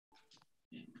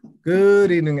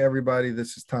Good evening, everybody.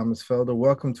 This is Thomas Felder.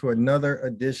 Welcome to another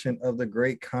edition of The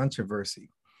Great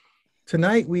Controversy.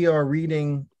 Tonight, we are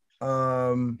reading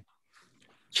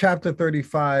chapter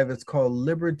 35. It's called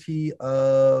Liberty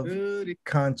of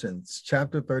Conscience.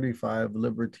 Chapter 35,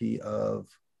 Liberty of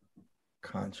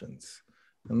Conscience.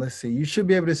 And let's see, you should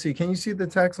be able to see. Can you see the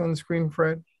text on the screen,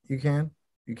 Fred? You can?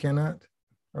 You cannot?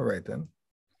 All right, then.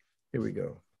 Here we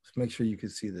go. Let's make sure you can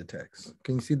see the text.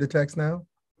 Can you see the text now?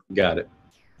 Got it.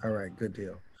 All right, good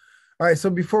deal. All right, so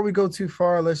before we go too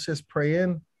far, let's just pray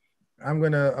in. I'm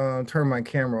going to turn my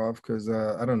camera off because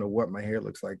I don't know what my hair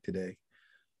looks like today.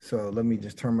 So let me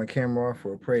just turn my camera off,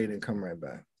 we'll pray and come right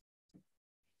back.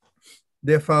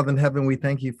 Dear Father in heaven, we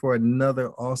thank you for another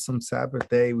awesome Sabbath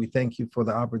day. We thank you for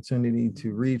the opportunity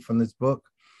to read from this book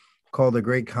called The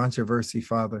Great Controversy,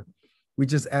 Father. We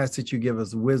just ask that you give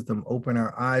us wisdom, open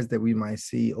our eyes that we might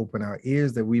see, open our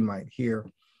ears that we might hear,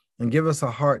 and give us a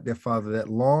heart, dear Father, that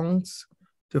longs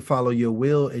to follow your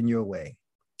will and your way.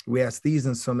 We ask these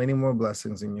and so many more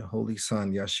blessings in your holy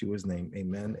Son, Yeshua's name.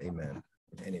 Amen, amen,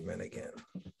 and amen again.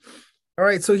 All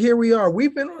right, so here we are.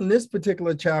 We've been on this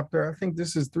particular chapter. I think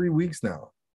this is 3 weeks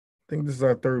now. I think this is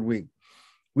our third week.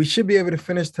 We should be able to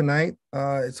finish tonight.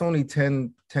 It's only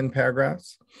 10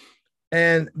 paragraphs.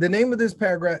 And the name of this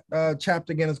paragraph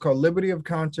chapter, again, is called Liberty of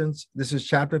Conscience. This is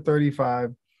chapter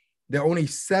 35. There are only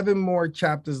 7 more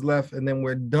chapters left, and then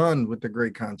we're done with the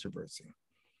Great Controversy.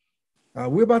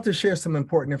 We're about to share some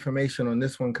important information on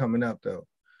this one coming up, though.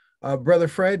 Brother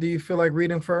Fred, do you feel like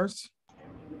reading first?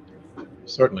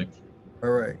 Certainly.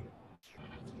 All right.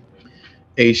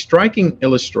 A striking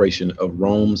illustration of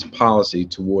Rome's policy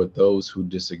toward those who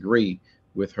disagree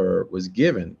with her was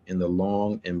given in the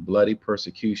long and bloody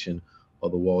persecution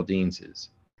of the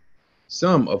Waldenses,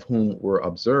 some of whom were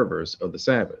observers of the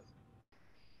Sabbath.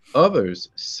 Others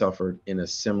suffered in a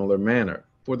similar manner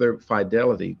for their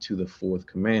fidelity to the fourth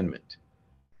commandment.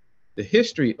 The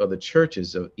history of the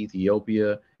churches of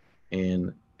Ethiopia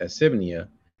and Abyssinia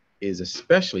is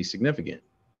especially significant.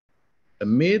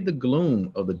 Amid the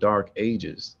gloom of the Dark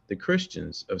Ages, the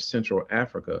Christians of Central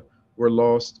Africa were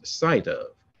lost sight of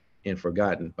and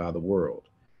forgotten by the world,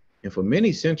 and for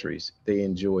many centuries they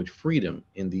enjoyed freedom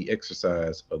in the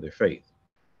exercise of their faith.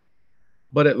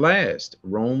 But at last,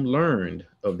 Rome learned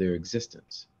of their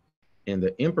existence, and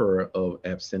the emperor of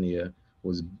Abyssinia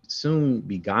was soon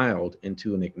beguiled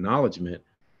into an acknowledgement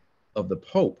of the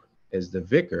Pope as the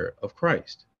vicar of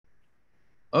Christ.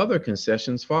 Other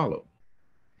concessions followed.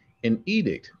 An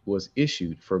edict was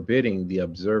issued forbidding the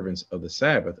observance of the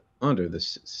Sabbath under the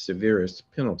severest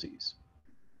penalties.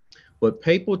 But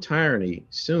papal tyranny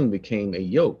soon became a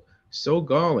yoke so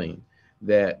galling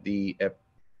that the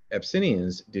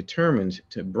Abyssinians determined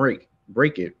to break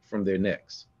it from their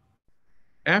necks.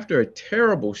 After a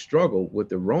terrible struggle with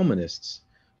the Romanists,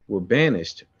 were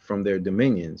banished from their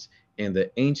dominions, and the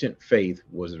ancient faith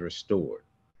was restored.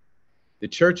 The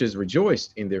churches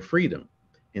rejoiced in their freedom,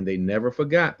 and they never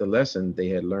forgot the lesson they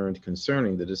had learned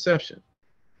concerning the deception,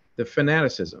 the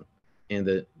fanaticism, and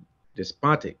the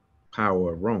despotic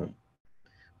power of Rome.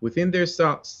 Within their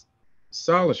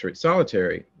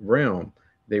solitary realm,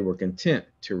 they were content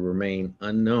to remain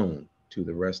unknown to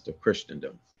the rest of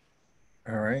Christendom.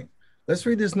 All right. Let's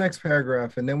read this next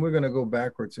paragraph, and then we're going to go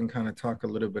backwards and kind of talk a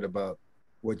little bit about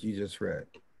what you just read.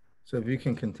 So if you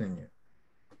can continue.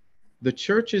 The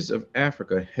churches of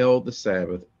Africa held the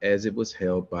Sabbath as it was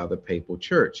held by the papal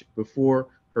church before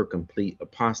her complete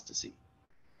apostasy.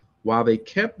 While they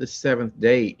kept the seventh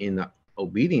day in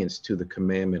obedience to the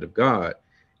commandment of God,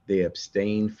 they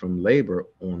abstained from labor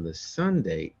on the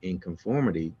Sunday in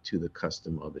conformity to the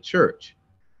custom of the church.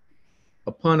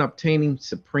 Upon obtaining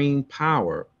supreme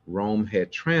power, Rome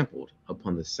had trampled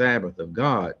upon the Sabbath of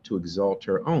God to exalt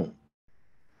her own.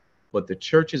 But the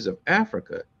churches of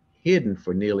Africa, hidden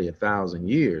for nearly 1,000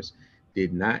 years,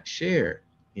 did not share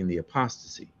in the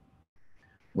apostasy.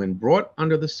 When brought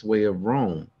under the sway of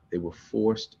Rome, they were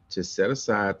forced to set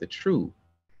aside the true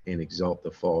and exalt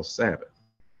the false Sabbath.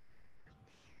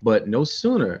 But no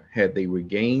sooner had they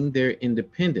regained their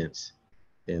independence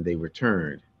than they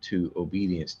returned to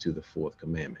obedience to the fourth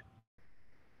commandment.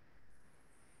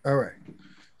 All right.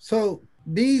 So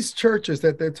these churches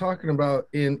that they're talking about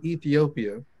in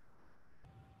Ethiopia,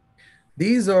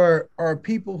 these are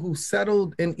people who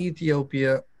settled in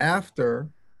Ethiopia after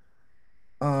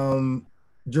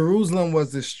Jerusalem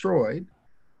was destroyed.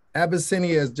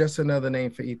 Abyssinia is just another name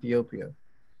for Ethiopia.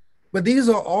 But these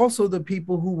are also the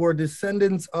people who were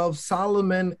descendants of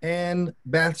Solomon and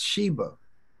Bathsheba.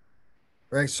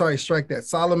 Right? Sorry, strike that.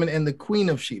 Solomon and the Queen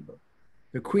of Sheba.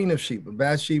 The Queen of Sheba.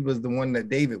 Bathsheba is the one that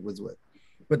David was with.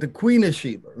 But the Queen of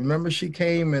Sheba, remember she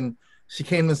came and She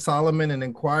came to Solomon and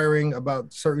inquiring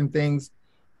about certain things.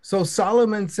 So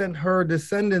Solomon sent her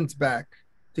descendants back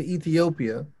to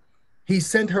Ethiopia. He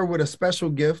sent her with a special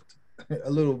gift, a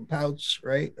little pouch,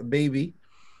 right? A baby.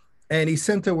 And he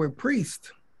sent her with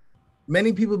priests.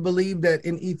 Many people believe that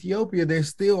in Ethiopia, they're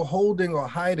still holding or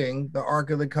hiding the Ark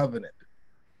of the Covenant,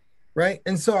 right?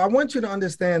 And so I want you to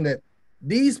understand that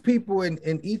these people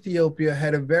in Ethiopia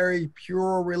had a very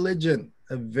pure religion,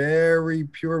 a very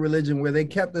pure religion where they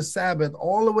kept the Sabbath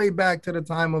all the way back to the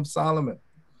time of Solomon.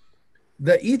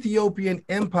 The Ethiopian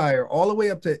Empire, all the way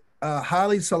up to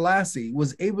Haile Selassie,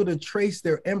 was able to trace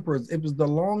their emperors. It was the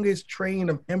longest train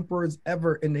of emperors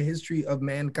ever in the history of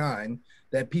mankind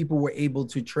that people were able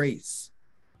to trace.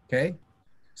 Okay,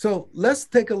 so let's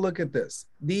take a look at this.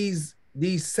 These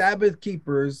Sabbath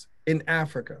keepers in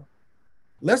Africa.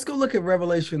 Let's go look at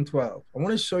Revelation 12. I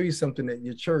want to show you something that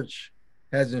your church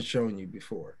hasn't shown you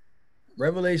before.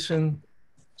 Revelation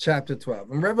chapter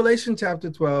 12. In Revelation chapter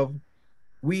 12,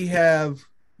 we have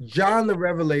John the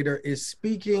Revelator is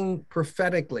speaking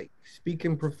prophetically.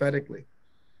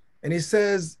 And he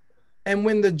says, and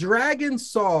when the dragon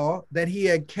saw that he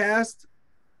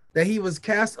was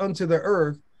cast unto the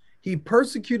earth, he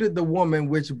persecuted the woman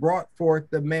which brought forth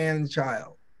the man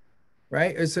child.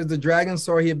 Right? It says the dragon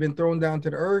saw he had been thrown down to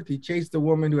the earth. He chased the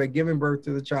woman who had given birth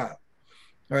to the child.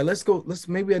 All right, let's go.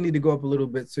 Maybe I need to go up a little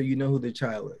bit so you know who the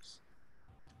child is.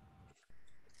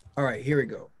 All right, here we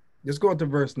go. Let's go up to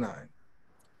verse 9.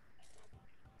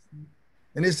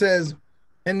 And it says,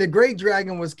 and the great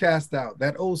dragon was cast out,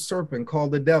 that old serpent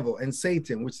called the devil and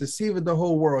Satan, which deceiveth the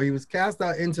whole world. He was cast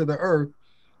out into the earth,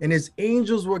 and his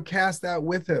angels were cast out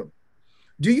with him.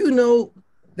 Do you know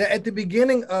that at the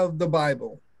beginning of the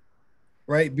Bible,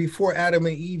 right, before Adam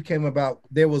and Eve came about,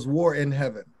 there was war in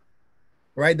heaven,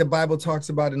 right? The Bible talks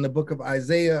about in the book of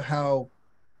Isaiah how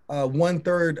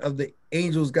 1/3 of the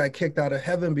angels got kicked out of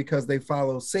heaven because they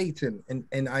followed Satan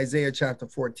in Isaiah chapter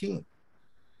 14.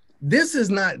 This is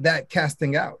not that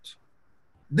casting out.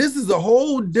 This is a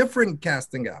whole different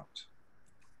casting out,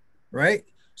 right?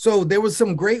 So there was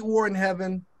some great war in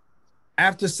heaven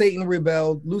after Satan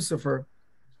rebelled, Lucifer,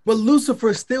 but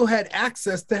Lucifer still had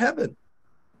access to heaven.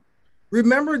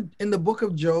 Remember in the book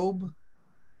of Job,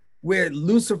 where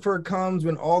Lucifer comes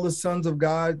when all the sons of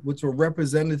God, which were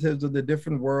representatives of the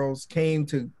different worlds, came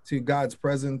to God's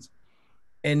presence,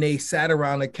 and they sat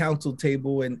around a council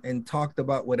table and talked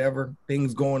about whatever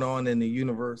things going on in the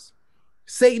universe.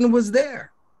 Satan was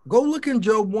there. Go look in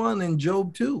Job 1 and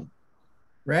Job 2,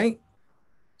 right?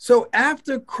 So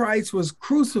after Christ was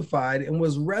crucified and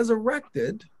was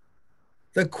resurrected,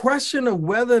 the question of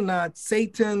whether or not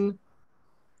Satan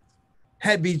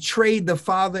had betrayed the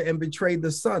Father and betrayed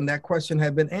the Son, that question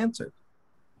had been answered.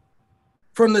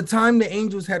 From the time the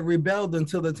angels had rebelled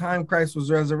until the time Christ was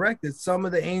resurrected, some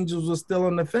of the angels were still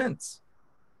on the fence.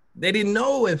 They didn't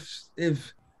know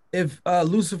if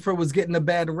Lucifer was getting a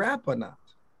bad rap or not.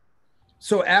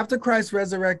 So after Christ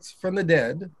resurrects from the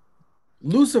dead,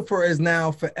 Lucifer is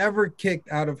now forever kicked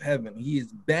out of heaven. He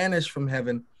is banished from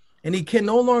heaven, and he can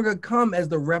no longer come as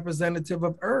the representative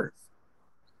of earth.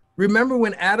 Remember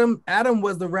when Adam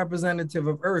was the representative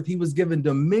of earth, he was given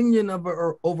dominion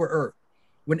over earth.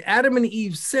 When Adam and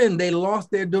Eve sinned, they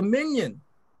lost their dominion.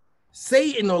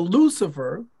 Satan, or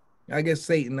Lucifer, I guess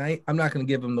Satan, I'm not going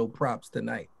to give him no props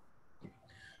tonight.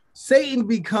 Satan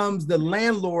becomes the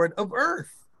landlord of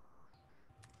earth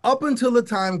up until the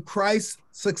time Christ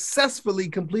successfully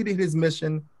completed his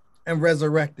mission and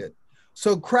resurrected.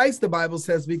 So Christ, the Bible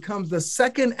says, becomes the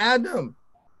second Adam.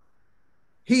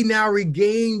 He now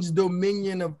regains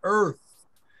dominion of earth,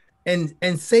 and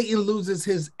Satan loses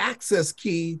his access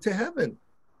key to heaven.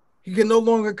 He can no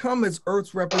longer come as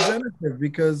earth's representative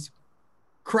because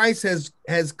Christ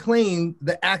has claimed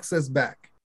the access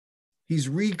back. He's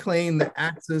reclaimed the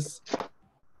access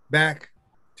back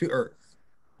to earth.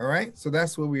 All right, so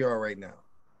that's where we are right now.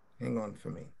 Hang on for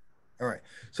me. All right,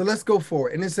 so let's go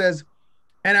forward. And it says,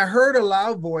 and I heard a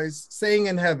loud voice saying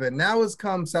in heaven, now is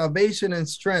come salvation and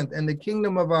strength and the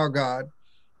kingdom of our God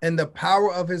and the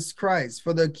power of his Christ.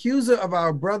 For the accuser of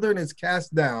our brethren is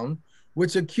cast down,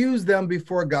 which accused them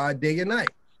before God day and night.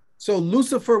 So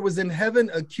Lucifer was in heaven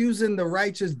accusing the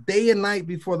righteous day and night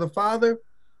before the Father.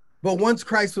 But once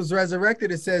Christ was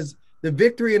resurrected, it says, the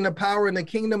victory and the power and the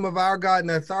kingdom of our God and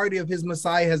the authority of his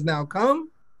Messiah has now come.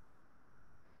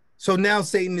 So now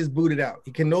Satan is booted out.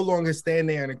 He can no longer stand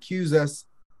there and accuse us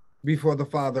before the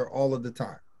Father all of the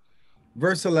time.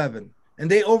 Verse 11,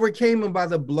 and they overcame him by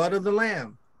the blood of the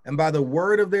Lamb and by the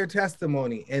word of their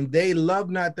testimony, and they loved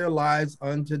not their lives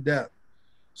unto death.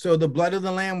 So the blood of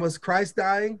the Lamb was Christ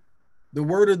dying, The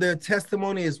word of their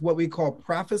testimony is what we call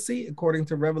prophecy, according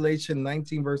to Revelation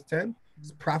 19, verse 10.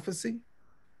 It's prophecy.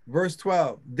 Verse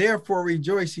 12, therefore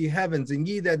rejoice, ye heavens, and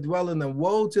ye that dwell in them.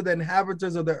 Woe to the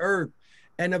inhabitants of the earth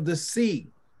and of the sea.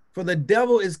 For the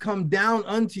devil is come down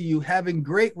unto you, having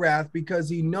great wrath, because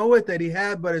he knoweth that he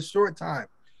had but a short time.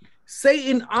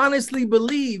 Satan honestly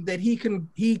believed that he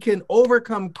can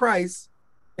overcome Christ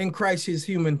in Christ's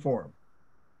human form.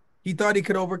 He thought he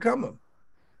could overcome him.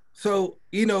 So,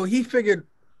 he figured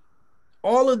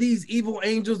all of these evil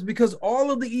angels, because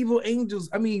all of the evil angels,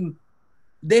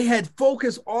 they had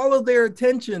focused all of their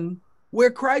attention where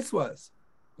Christ was.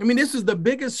 This is the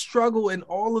biggest struggle in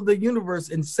all of the universe,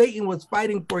 and Satan was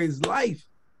fighting for his life.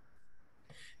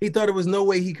 He thought there was no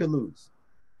way he could lose.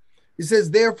 He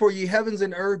says, therefore, ye heavens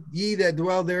and earth, ye that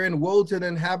dwell therein, woe to the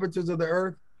inhabitants of the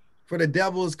earth, for the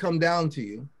devil is come down to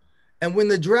you. And when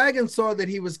the dragon saw that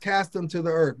he was cast into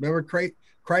the earth, remember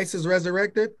Christ is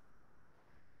resurrected,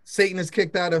 Satan is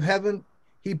kicked out of heaven.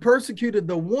 He persecuted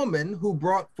the woman who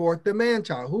brought forth the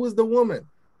man-child. Who is the woman?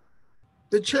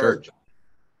 The church.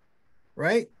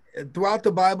 Right? Throughout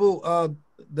the Bible,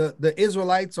 the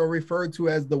Israelites are referred to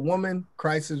as the woman.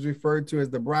 Christ is referred to as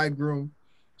the bridegroom.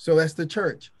 So that's the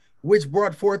church, which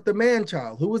brought forth the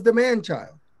man-child. Who was the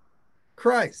man-child?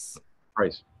 Christ.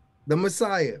 The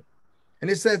Messiah.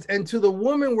 And it says, and to the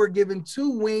woman were given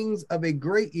 2 wings of a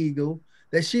great eagle,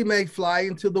 that she may fly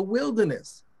into the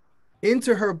wilderness,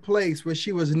 into her place where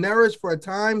she was nourished for a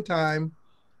time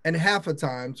and half a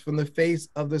times from the face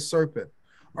of the serpent.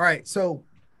 All right, so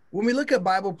when we look at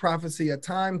Bible prophecy, a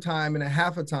time, and a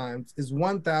half a times is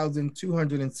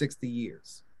 1,260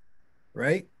 years,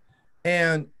 right?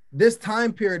 And this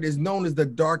time period is known as the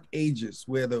Dark Ages,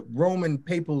 where the Roman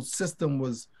papal system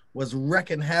was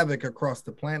wreaking havoc across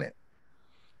the planet.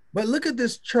 But look at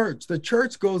this church. The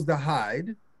church goes to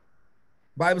hide.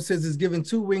 Bible says is given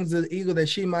 2 wings of the eagle that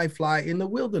she might fly in the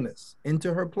wilderness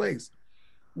into her place.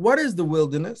 What is the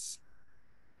wilderness?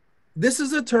 This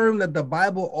is a term that the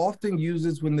Bible often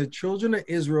uses when the children of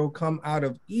Israel come out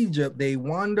of Egypt. They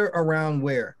wander around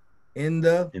where? In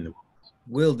the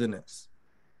wilderness.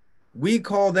 We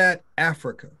call that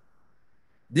Africa.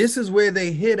 This is where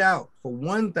they hid out for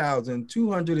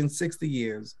 1,260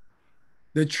 years,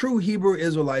 the true Hebrew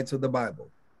Israelites of the Bible,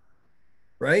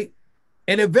 right?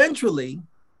 And eventually,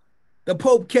 the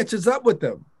Pope catches up with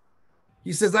them.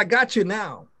 He says, I got you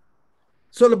now.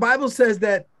 So the Bible says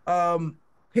that,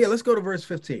 here, let's go to verse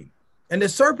 15. And the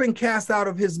serpent cast out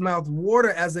of his mouth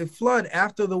water as a flood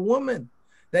after the woman,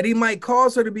 that he might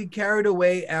cause her to be carried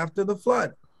away after the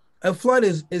flood. A flood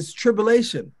is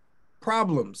tribulation,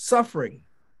 problems, suffering,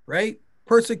 right?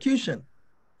 Persecution.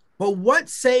 But what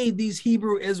saved these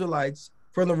Hebrew Israelites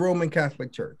from the Roman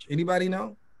Catholic Church? Anybody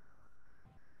know?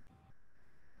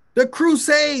 The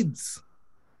Crusades.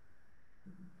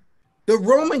 The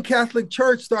Roman Catholic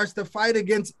Church starts to fight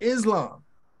against Islam.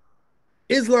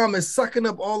 Islam is sucking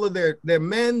up all of their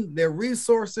men, their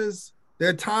resources,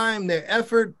 their time, their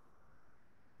effort.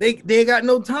 They got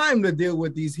no time to deal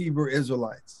with these Hebrew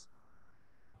Israelites.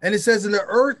 And it says, and the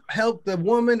earth helped the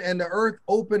woman, and the earth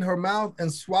opened her mouth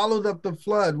and swallowed up the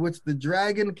flood, which the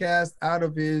dragon cast out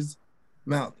of his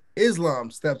mouth. Islam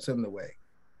steps in the way.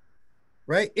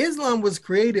 Right? Islam was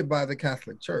created by the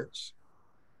Catholic Church,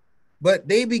 but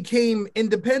they became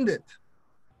independent,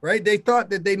 right? They thought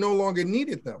that they no longer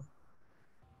needed them.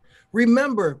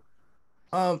 Remember,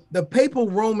 the papal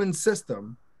Roman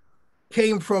system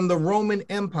came from the Roman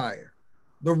Empire.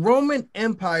 The Roman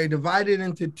Empire divided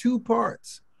into 2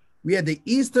 parts. We had the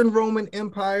Eastern Roman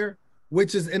Empire,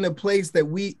 which is in a place that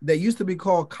used to be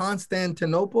called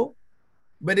Constantinople,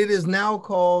 but it is now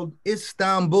called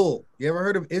Istanbul. You ever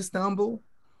heard of Istanbul?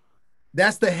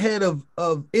 That's the head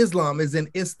of Islam is in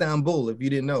Istanbul, if you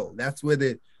didn't know. That's where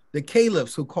the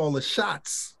caliphs who call the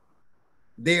shots,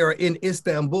 they are in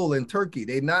Istanbul in Turkey.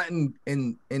 They're not in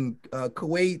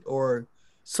Kuwait or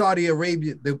Saudi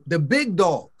Arabia. The big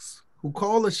dogs who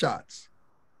call the shots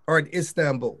are in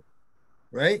Istanbul,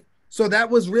 right? So that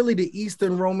was really the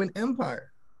Eastern Roman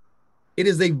Empire. It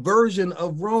is a version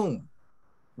of Rome,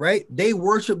 right? They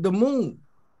worship the moon.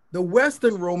 The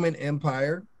Western Roman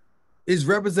Empire is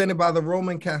represented by the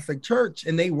Roman Catholic Church,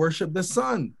 and they worship the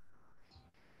sun.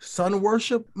 Sun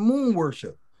worship, moon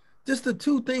worship. Just the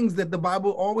 2 things that the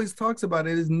Bible always talks about.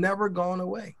 It has never gone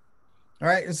away. All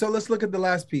right, and so let's look at the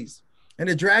last piece. And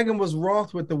the dragon was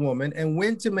wroth with the woman and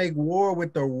went to make war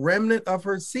with the remnant of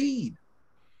her seed,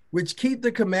 which keep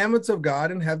the commandments of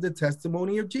God and have the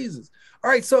testimony of Jesus.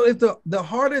 All right, so if the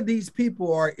heart of these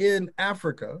people are in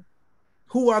Africa,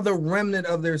 who are the remnant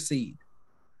of their seed?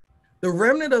 The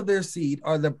remnant of their seed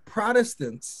are the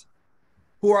Protestants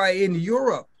who are in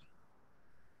Europe,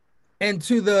 and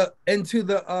to the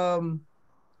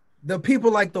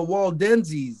people like the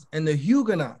Waldenses and the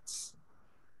Huguenots.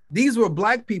 These were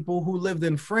black people who lived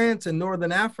in France and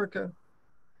Northern Africa,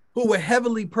 who were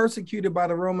heavily persecuted by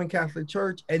the Roman Catholic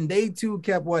Church, and they too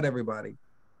kept what, everybody?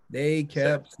 They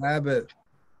kept Sabbath.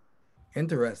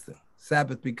 Interesting.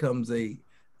 Sabbath becomes a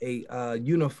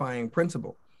unifying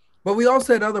principle. But we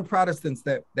also had other Protestants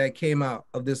that came out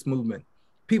of this movement.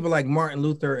 People like Martin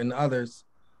Luther and others,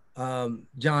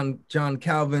 John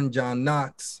Calvin, John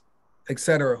Knox,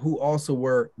 etc., who also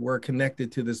were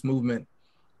connected to this movement,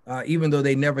 even though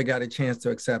they never got a chance to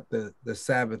accept the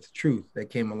Sabbath truth that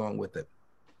came along with it.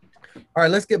 All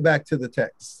right, let's get back to the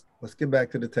text. Let's get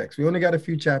back to the text. We only got a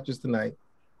few chapters tonight.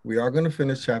 We are going to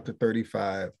finish chapter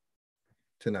 35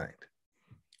 tonight.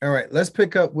 All right, let's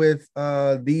pick up with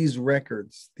these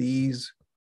records. These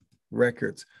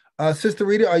records. Sister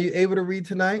Rita, are you able to read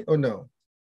tonight or no?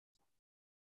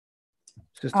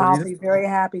 Sister I'll Rita? Be very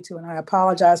happy to, and I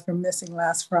apologize for missing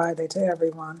last Friday to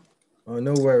everyone. Oh,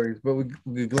 no worries, but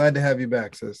we're glad to have you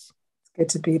back, sis. It's good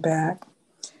to be back.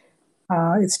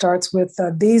 It starts with,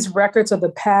 these records of the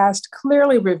past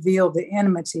clearly reveal the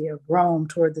enmity of Rome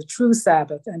toward the true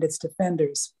Sabbath and its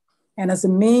defenders, and as a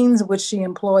means which she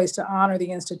employs to honor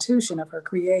the institution of her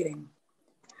creating.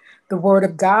 The Word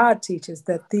of God teaches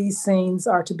that these scenes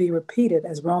are to be repeated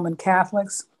as Roman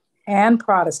Catholics and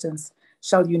Protestants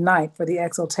shall unite for the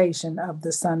exaltation of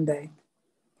the Sunday.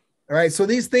 All right, so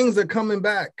these things are coming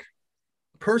back.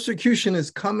 Persecution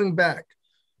is coming back.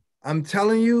 I'm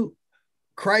telling you,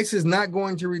 Christ is not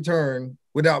going to return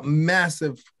without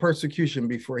massive persecution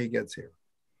before he gets here.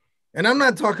 And I'm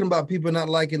not talking about people not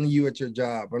liking you at your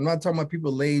job. I'm not talking about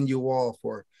people laying you off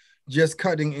or just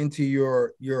cutting into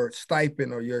your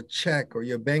stipend or your check or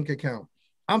your bank account.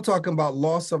 I'm talking about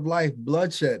loss of life.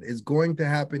 Bloodshed is going to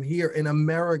happen here in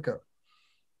America.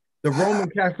 The Roman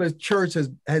Catholic Church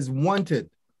has wanted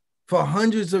for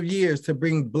hundreds of years to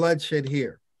bring bloodshed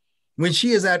here. When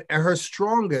she is at her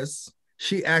strongest,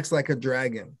 she acts like a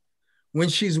dragon. When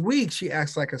she's weak, she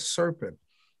acts like a serpent.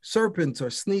 Serpents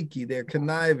are sneaky, they're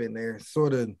conniving, they're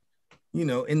sort of,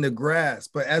 in the grass.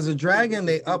 But as a dragon,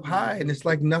 they up high, and it's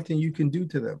like nothing you can do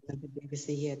to them. The baby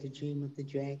said he had the dream of the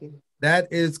dragon.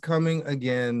 That is coming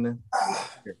again.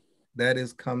 That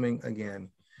is coming again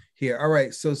here. All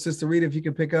right, so Sister Rita, if you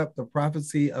can pick up the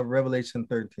prophecy of Revelation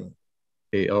 13.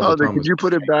 Hey, could you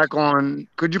put it back on?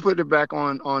 Could you put it back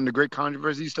on the great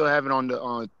controversy? You still have it on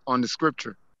the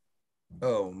scripture.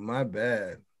 Oh, my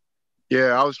bad.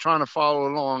 Yeah, I was trying to follow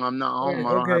along. I'm not home.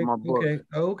 I don't have my book. Okay.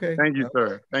 Okay. Thank you,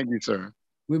 sir. Thank you, sir.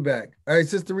 We're back. All right,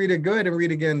 Sister Rita, go ahead and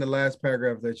read again the last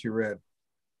paragraph that you read.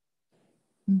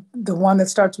 The one that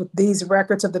starts with these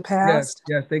records of the past?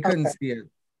 Yes, they couldn't see it.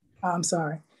 I'm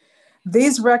sorry.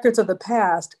 These records of the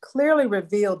past clearly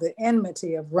reveal the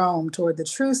enmity of Rome toward the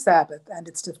true Sabbath and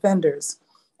its defenders,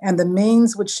 and the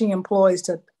means which she employs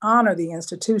to honor the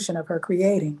institution of her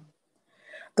creating.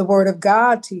 The Word of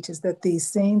God teaches that these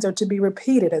scenes are to be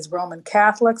repeated as Roman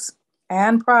Catholics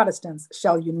and Protestants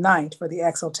shall unite for the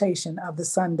exaltation of the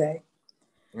Sunday.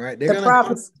 All right, they're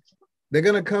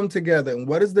going to come together. And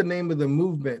what is the name of the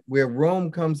movement where Rome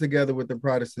comes together with the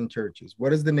Protestant churches?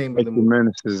 What is the name of the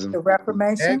movement? The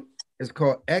Reformation. It's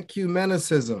called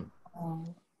ecumenicism.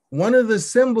 One of the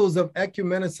symbols of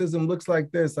ecumenicism looks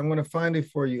like this. I'm going to find it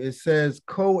for you. It says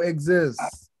coexist.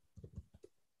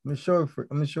 I'm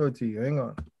gonna show it to you. Hang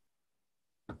on.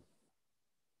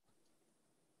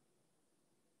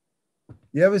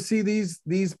 You ever see these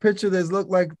pictures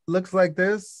that looks like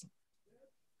this?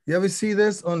 You ever see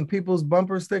this on people's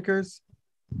bumper stickers?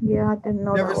 Yeah, I didn't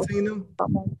know. Never seen them?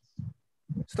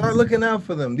 Start looking out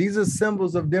for them. These are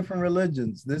symbols of different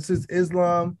religions. This is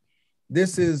Islam.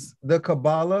 This is the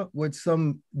Kabbalah, which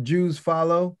some Jews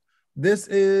follow. This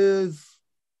is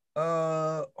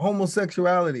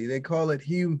homosexuality. They call it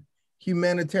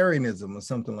humanitarianism or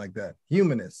something like that.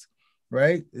 Humanist,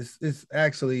 right? It's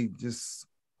actually just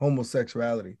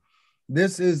homosexuality.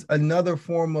 This is another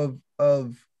form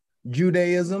of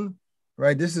Judaism,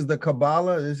 right? This is the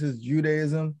Kabbalah. This is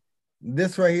Judaism.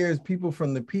 This right here is people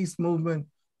from the peace movement.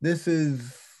 This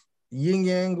is yin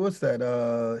yang. What's that?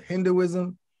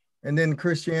 Hinduism, and then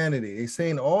Christianity. They're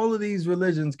saying all of these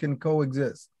religions can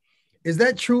coexist. Is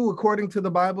that true according to the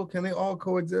Bible? Can they all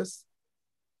coexist?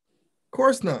 Of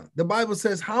course not. The Bible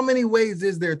says, how many ways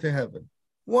is there to heaven?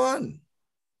 One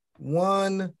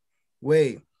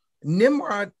way.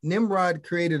 Nimrod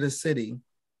created a city,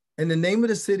 and the name of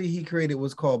the city he created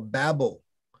was called Babel.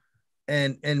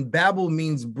 And Babel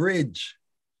means bridge.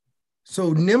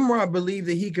 So Nimrod believed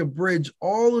that he could bridge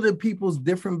all of the people's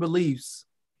different beliefs,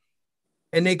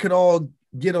 and they could all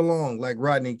get along like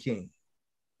Rodney King.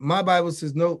 My Bible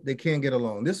says, nope, they can't get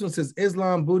along. This one says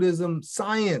Islam, Buddhism,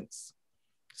 science.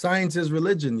 Science is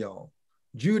religion, y'all.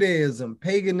 Judaism,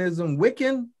 paganism,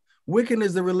 Wiccan. Wiccan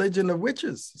is the religion of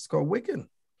witches. It's called Wiccan.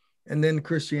 And then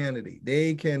Christianity.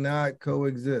 They cannot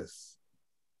coexist.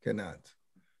 Cannot.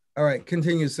 All right,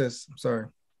 continue, sis. I'm sorry.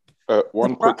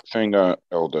 One quick thing,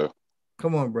 Elder.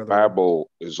 Come on, brother.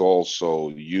 Babel is also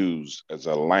used as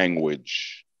a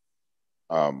language.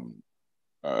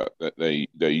 They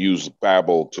use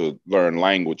Babel to learn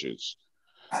languages.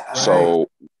 Right. So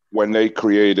when they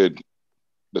created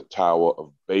the Tower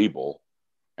of Babel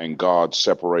and God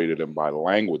separated them by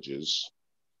languages,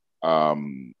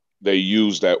 they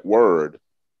used that word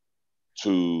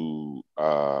to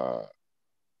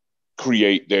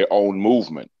create their own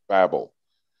movement, Babel.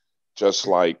 Just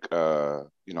like,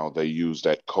 they use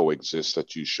that coexist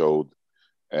that you showed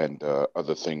and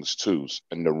other things too.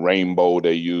 And the rainbow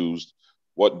they used,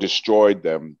 what destroyed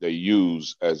them, they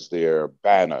use as their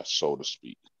banner, so to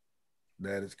speak.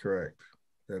 That is correct.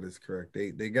 That is correct.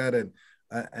 They got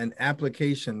an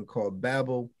application called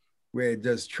Babel where it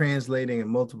does translating in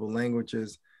multiple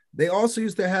languages. They also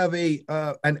used to have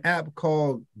an app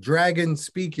called Dragon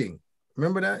Speaking.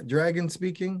 Remember that? Dragon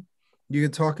Speaking? You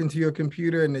can talk into your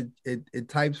computer and it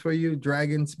types for you,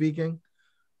 Dragon Speaking.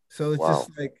 So it's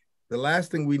just like the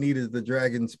last thing we need is the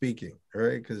Dragon Speaking, all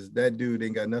right? Because that dude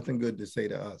ain't got nothing good to say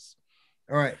to us.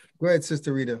 All right, go ahead,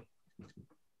 Sister Rita.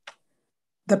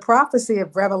 The prophecy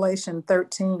of Revelation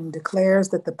 13 declares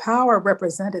that the power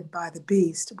represented by the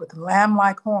beast with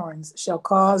lamb-like horns shall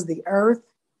cause the earth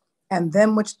and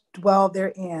them which dwell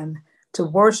therein to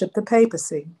worship the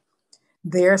papacy,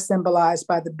 there symbolized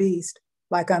by the beast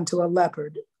like unto a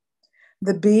leopard.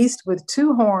 The beast with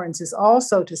two horns is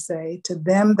also to say to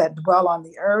them that dwell on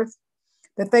the earth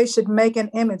that they should make an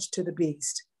image to the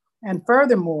beast. And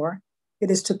furthermore, it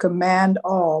is to command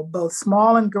all, both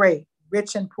small and great,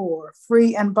 rich and poor,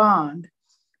 free and bond,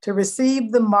 to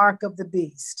receive the mark of the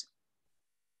beast.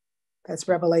 That's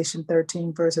Revelation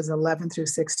 13, verses 11 through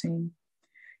 16.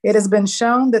 It has been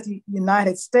shown that the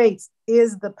United States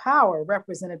is the power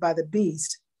represented by the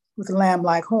beast with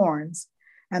lamb-like horns,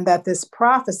 and that this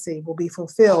prophecy will be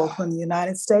fulfilled when the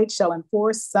United States shall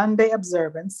enforce Sunday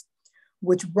observance,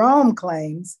 which Rome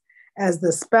claims as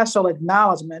the special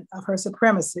acknowledgement of her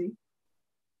supremacy.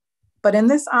 But in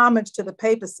this homage to the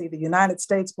papacy, the United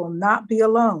States will not be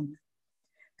alone.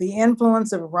 The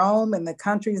influence of Rome in the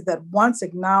countries that once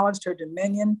acknowledged her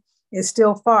dominion is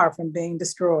still far from being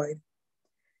destroyed.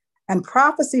 And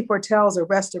prophecy foretells a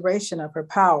restoration of her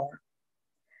power.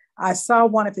 I saw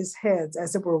one of his heads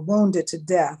as it were wounded to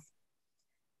death,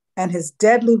 and his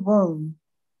deadly wound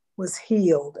was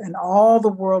healed, and all the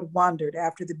world wondered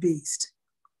after the beast.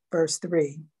 Verse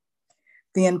 3.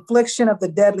 The infliction of the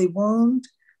deadly wound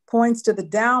points to the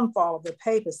downfall of the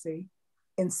papacy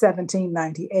in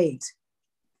 1798.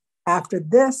 After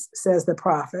this, says the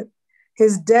prophet,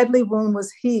 his deadly wound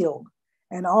was healed,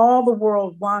 and all the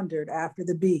world wondered after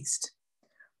the beast.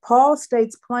 Paul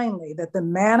states plainly that the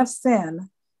man of sin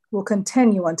will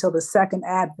continue until the second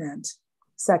advent,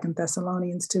 2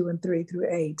 Thessalonians 2 and 3 through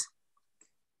 8.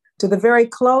 To the very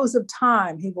close of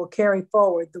time, he will carry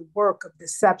forward the work of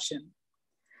deception.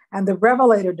 And the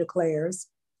Revelator declares,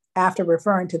 after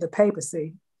referring to the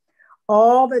papacy,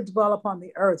 all that dwell upon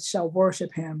the earth shall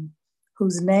worship him,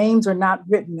 whose names are not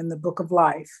written in the book of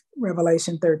life,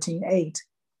 Revelation 13:8.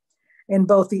 In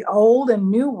both the old and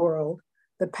new world,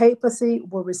 the papacy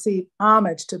will receive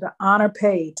homage to the honor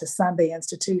paid to Sunday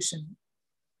institution.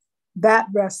 That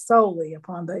rests solely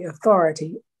upon the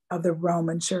authority of the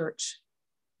Roman Church.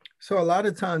 So a lot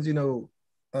of times,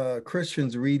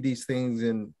 Christians read these things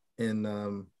in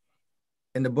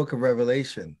the book of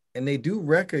Revelation, and they do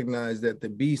recognize that the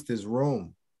beast is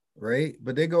Rome, right?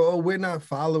 But they go, oh, we're not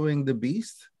following the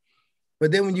beast.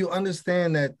 But then when you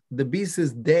understand that the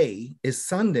beast's day is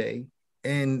Sunday,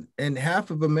 and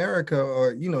half of America,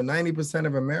 or 90%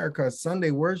 of America are Sunday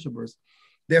worshipers,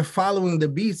 they're following the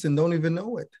beast and don't even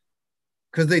know it,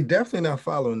 because they definitely not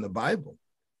following the Bible,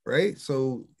 right?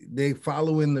 So they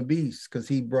following the beast because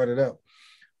he brought it up.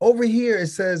 Over here, it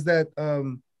says that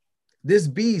this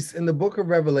beast in the book of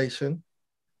Revelation,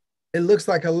 it looks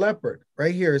like a leopard.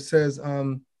 Right here, it says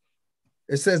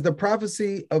the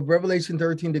prophecy of Revelation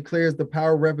 13 declares the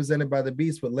power represented by the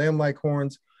beast with lamb-like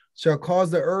horns shall cause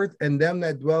the earth and them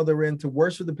that dwell therein to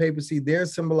worship the papacy, there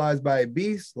symbolized by a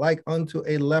beast like unto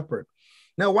a leopard.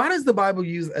 Now, why does the Bible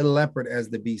use a leopard as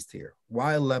the beast here?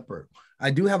 Why a leopard? I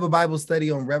do have a Bible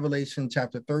study on Revelation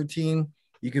chapter 13.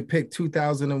 You could pick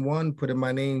 2001, put in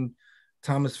my name,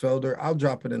 Thomas Felder. I'll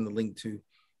drop it in the link too.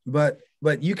 But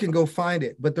you can go find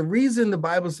it. But the reason the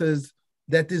Bible says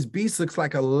that this beast looks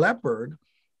like a leopard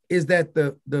is that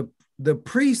the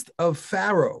priest of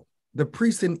Pharaoh, the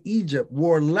priest in Egypt,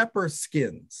 wore leopard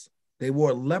skins. They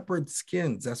wore leopard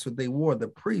skins. That's what they wore. The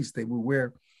priests, they would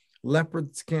wear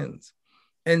leopard skins.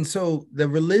 And so the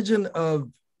religion of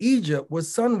Egypt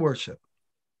was sun worship.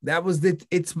 That was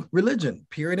its religion,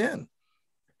 period, end.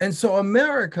 And so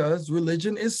America's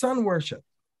religion is sun worship.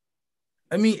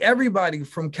 I mean, everybody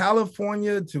from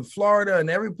California to Florida and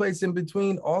every place in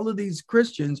between, all of these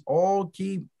Christians all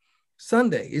keep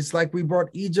Sunday. It's like we brought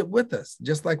Egypt with us,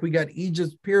 just like we got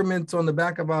Egypt's pyramids on the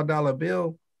back of our dollar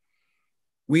bill.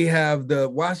 We have the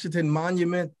Washington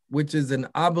Monument, which is an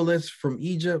obelisk from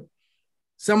Egypt.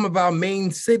 Some of our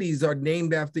main cities are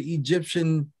named after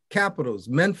Egyptian capitals.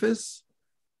 Memphis.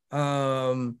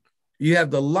 You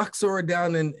have the Luxor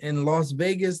down in Las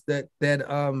Vegas, that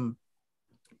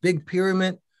big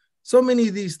pyramid. So many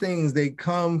of these things, they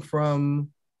come from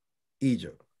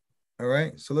Egypt. All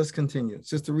right, so let's continue.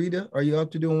 Sister Rita, are you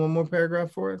up to doing one more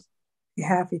paragraph for us? Be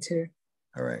happy to.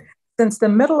 All right. Since the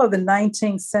middle of the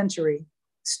 19th century,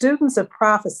 students of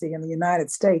prophecy in the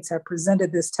United States have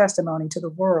presented this testimony to the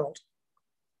world.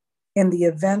 In the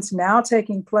events now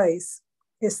taking place,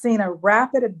 is seen a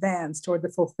rapid advance toward the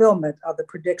fulfillment of the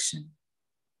prediction.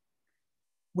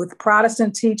 With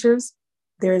Protestant teachers,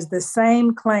 there is the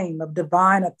same claim of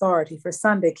divine authority for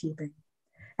Sunday keeping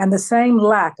and the same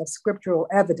lack of scriptural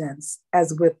evidence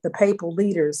as with the papal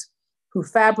leaders who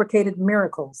fabricated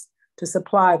miracles to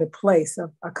supply the place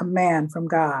of a command from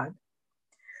God.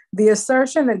 The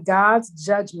assertion that God's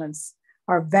judgments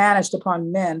are vanished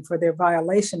upon men for their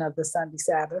violation of the Sunday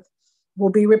Sabbath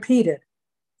will be repeated.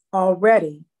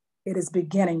 Already, it is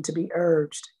beginning to be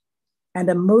urged, and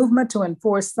a movement to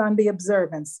enforce Sunday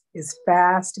observance is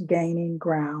fast gaining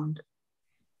ground.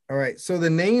 All right, so the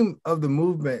name of the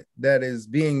movement that is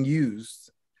being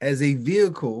used as a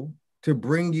vehicle to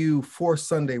bring you forced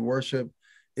Sunday worship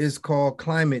is called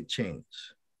climate change.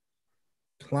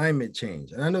 Climate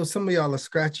change. And I know some of y'all are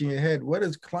scratching your head. What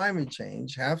does climate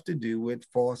change have to do with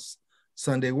forced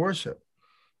Sunday worship?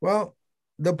 Well,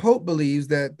 the Pope believes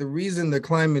that the reason the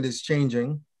climate is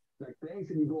changing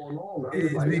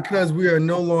is because we are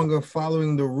no longer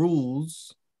following the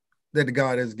rules that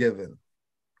God has given,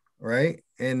 right?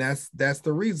 And that's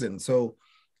the reason. So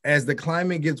as the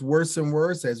climate gets worse and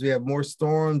worse, as we have more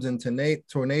storms and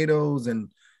tornadoes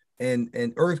and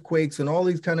earthquakes and all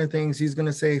these kind of things, he's going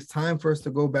to say it's time for us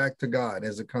to go back to God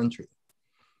as a country.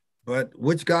 But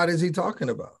which God is he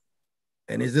talking about?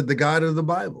 And is it the God of the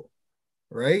Bible,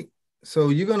 right? So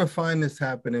you're going to find this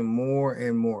happening more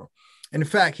and more. In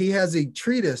fact, he has a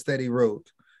treatise that he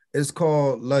wrote. It's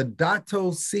called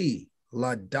Laudato Si.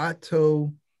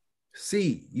 Laudato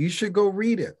Si. You should go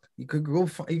read it. You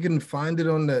can find it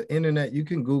on the internet. You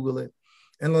can Google it.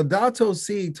 And Laudato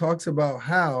Si talks about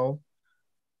how,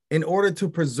 in order to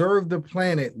preserve the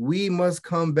planet, we must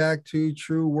come back to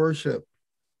true worship.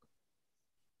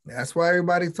 That's why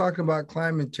everybody's talking about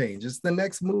climate change. It's the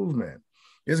next movement.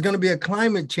 There's going to be a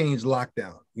climate change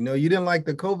lockdown. You know, you didn't like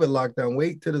the COVID lockdown.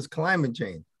 Wait till this climate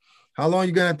change. How long are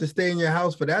you going to have to stay in your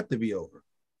house for that to be over?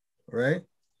 Right?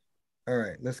 All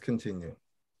right, let's continue.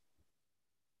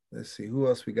 Let's see, who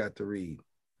else we got to read?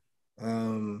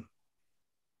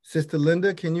 Sister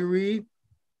Linda, can you read?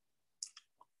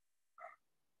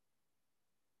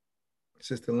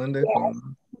 Sister Linda? Yes.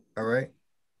 All right.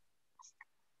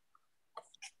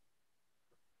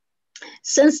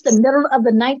 Since the middle of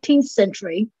the 19th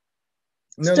century,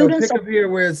 students pick up here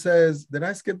where it says, did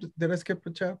I skip a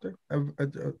chapter?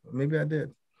 Maybe I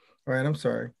did. All right, I'm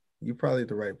sorry. You're probably at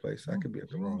the right place. I could be at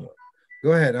the wrong one.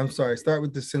 Go ahead. I'm sorry. Start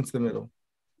with the since the middle.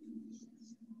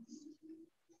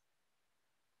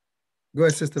 Go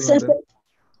ahead, Sister Linda.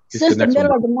 Since the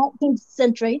middle of the 19th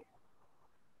century.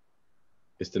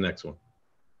 It's the next one.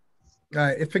 All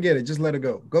right, forget it. Just let it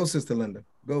go. Go, Sister Linda.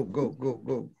 Go, go, go,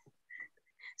 go.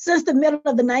 Since the middle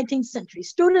of the 19th century,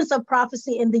 students of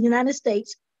prophecy in the United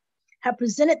States have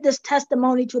presented this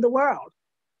testimony to the world.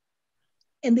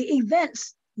 In the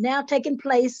events now taking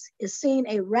place is seen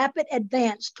a rapid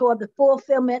advance toward the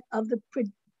fulfillment of the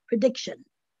prediction.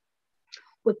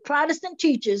 With Protestant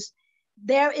teachers,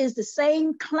 there is the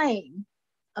same claim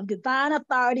of divine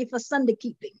authority for Sunday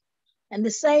keeping and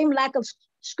the same lack of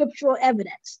scriptural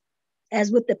evidence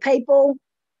as with the papal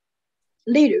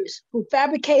leaders who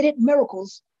fabricated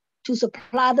miracles to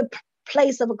supply the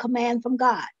place of a command from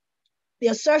God. The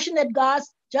assertion that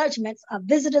God's judgments are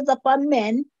visited upon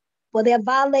men for their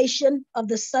violation of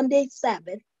the Sunday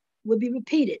Sabbath will be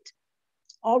repeated.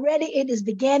 Already it is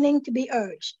beginning to be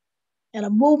urged, and a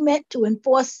movement to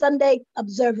enforce Sunday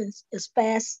observance is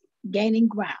fast gaining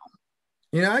ground.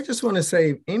 I just want to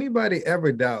say, if anybody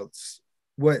ever doubts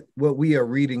what we are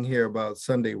reading here about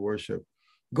Sunday worship,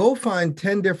 go find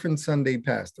 10 different Sunday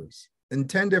pastors in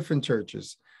 10 different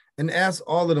churches and ask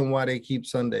all of them why they keep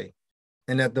Sunday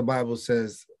and that the Bible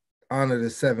says honor the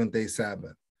seventh day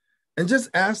Sabbath. And just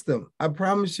ask them. I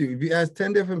promise you, if you ask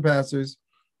 10 different pastors,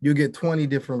 you'll get 20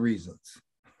 different reasons.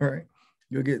 All right.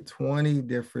 You'll get 20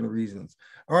 different reasons.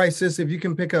 All right, sis, if you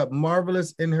can pick up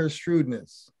marvelous in her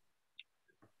shrewdness.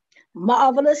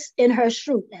 Marvelous in her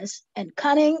shrewdness and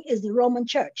cunning is the Roman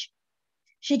church.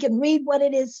 She can read what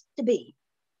it is to be.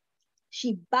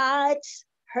 She bides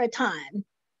her time,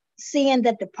 seeing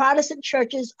that the Protestant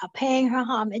churches are paying her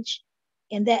homage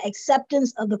in their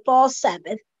acceptance of the false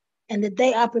Sabbath, and that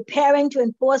they are preparing to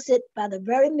enforce it by the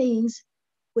very means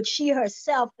which she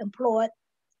herself employed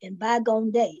in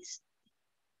bygone days.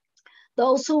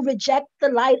 Those who reject the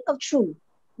light of truth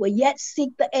will yet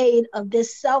seek the aid of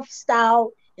this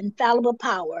self-styled infallible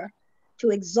power to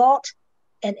exalt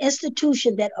an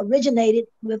institution that originated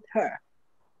with her.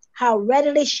 How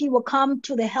readily she will come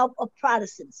to the help of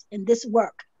Protestants in this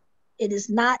work. It is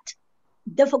not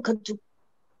difficult to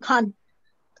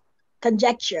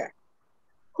conjecture.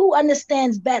 Who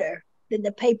understands better than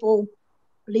the papal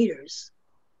leaders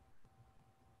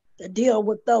to deal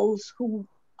with those who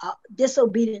are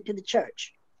disobedient to the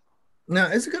church? Now,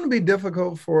 is it going to be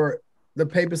difficult for the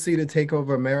papacy to take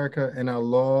over America and our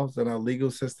laws and our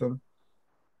legal system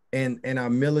and our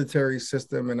military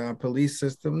system and our police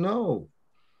system? No.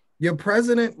 Your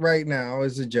president right now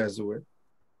is a Jesuit.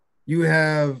 You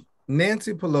have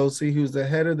Nancy Pelosi, who's the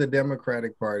head of the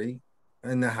Democratic Party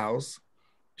in the House.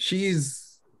 She's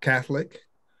Catholic,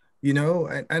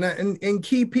 and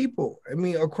key people. I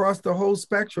mean, across the whole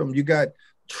spectrum. You got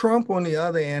Trump on the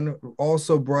other end,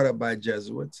 also brought up by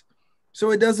Jesuits. So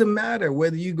it doesn't matter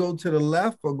whether you go to the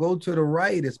left or go to the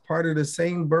right. It's part of the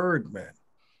same bird, man.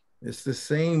 It's the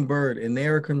same bird, and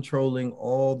they're controlling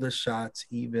all the shots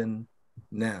even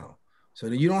now. So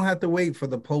that you don't have to wait for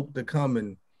the Pope to come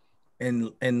and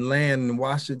land in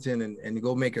Washington and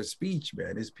go make a speech,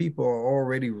 man. His people are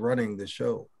already running the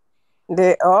show.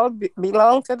 They all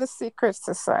belong to the secret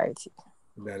society.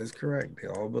 That is correct. They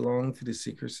all belong to the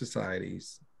secret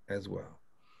societies as well.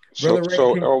 So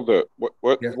Elder,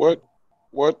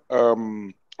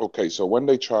 okay, so when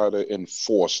they try to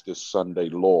enforce this Sunday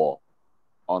law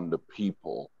on the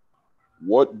people,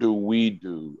 what do we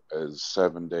do as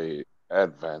Seventh-day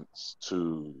Advents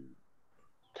to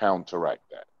counteract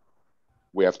that?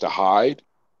 We have to hide?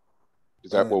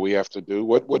 Is that what we have to do?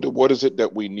 What is it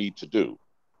that we need to do?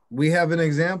 We have an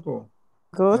example.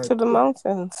 Go to the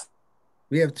mountains.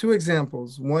 We have two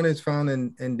examples. One is found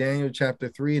in Daniel chapter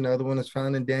 3, and the other one is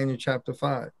found in Daniel chapter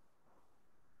 5.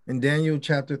 In Daniel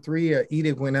chapter 3, an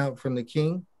edict went out from the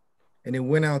king, and it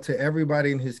went out to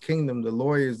everybody in his kingdom, the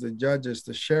lawyers, the judges,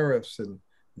 the sheriffs, and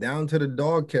down to the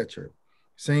dog catcher,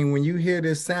 saying, when you hear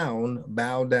this sound,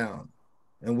 bow down.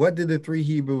 And what did the three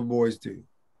Hebrew boys do?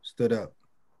 Stood up.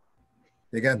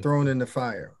 They got thrown in the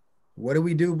fire. What do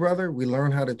we do, brother? We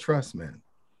learn how to trust, man.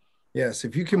 Yes,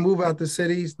 if you can move out the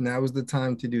cities, now is the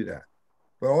time to do that.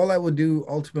 But all that will do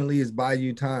ultimately is buy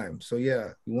you time. So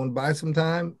yeah, you want to buy some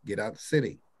time, get out the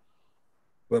city.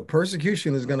 But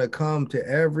persecution is going to come to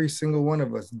every single one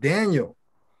of us. Daniel,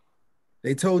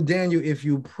 they told Daniel, if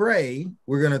you pray,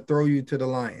 we're going to throw you to the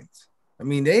lions. I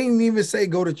mean, they didn't even say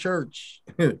go to church,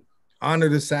 honor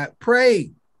the Sabbath,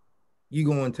 pray, you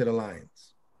go into the lions.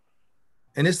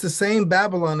 And it's the same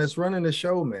Babylon that's running the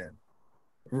show, man.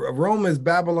 Rome is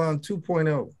Babylon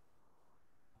 2.0.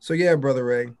 So yeah, Brother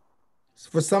Ray,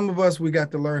 for some of us, we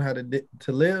got to learn how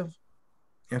to live.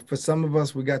 And for some of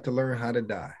us, we got to learn how to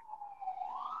die.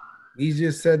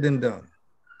 Easier said than done.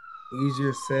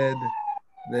 Easier said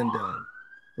than done.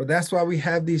 But that's why we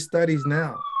have these studies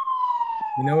now.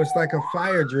 It's like a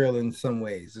fire drill in some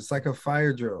ways. It's like a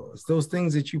fire drill. It's those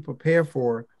things that you prepare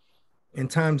for in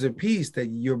times of peace that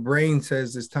your brain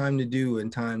says it's time to do in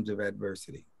times of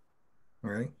adversity. All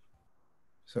right.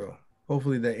 So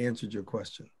hopefully that answered your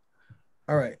question.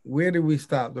 All right. Where did we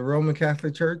stop? The Roman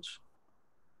Catholic Church?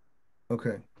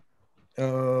 Okay.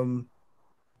 Who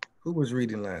was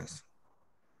reading last?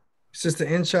 Sister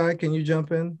Inshai, can you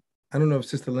jump in? I don't know if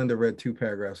Sister Linda read 2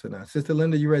 paragraphs or not. Sister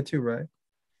Linda, you read 2, right?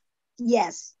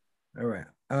 Yes. All right.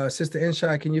 Sister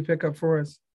Inshai, can you pick up for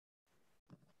us?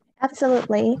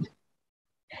 Absolutely.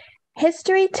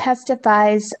 History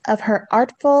testifies of her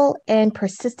artful and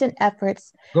persistent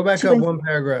efforts. Go back up 1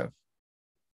 paragraph.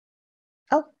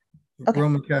 Oh, okay.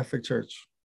 Roman Catholic Church.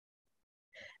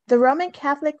 The Roman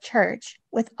Catholic Church,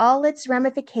 with all its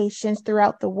ramifications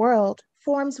throughout the world,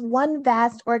 forms one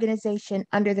vast organization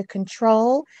under the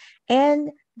control and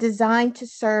designed to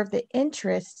serve the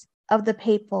interests of the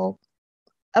papal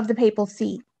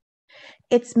see.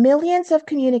 Its millions of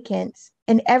communicants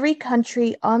in every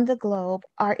country on the globe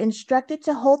are instructed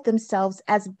to hold themselves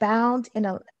as bound in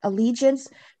allegiance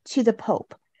to the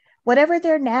Pope. Whatever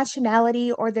their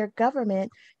nationality or their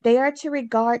government, they are to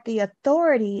regard the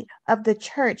authority of the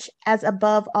Church as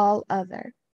above all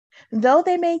other. Though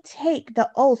they may take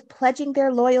the oath pledging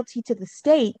their loyalty to the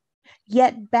state,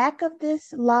 yet back of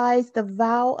this lies the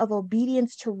vow of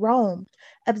obedience to Rome,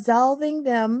 absolving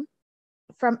them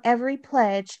from every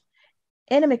pledge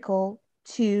inimical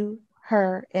to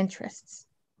her interests.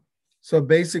 So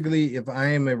basically, if I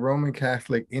am a Roman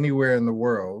Catholic anywhere in the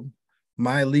world,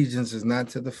 my allegiance is not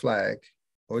to the flag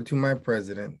or to my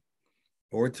president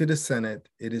or to the Senate.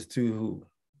 It is to who?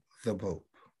 The Pope.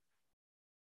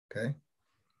 Okay.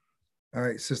 All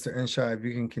right, Sister Inshai, if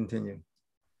you can continue.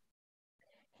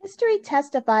 History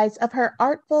testifies of her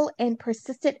artful and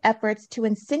persistent efforts to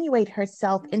insinuate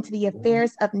herself into the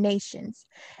affairs of nations,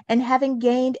 and having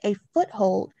gained a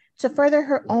foothold to further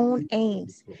her own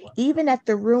aims, even at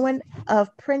the ruin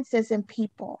of princes and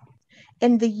people.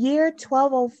 In the year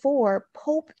 1204,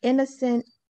 Pope Innocent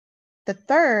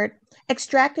III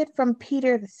extracted from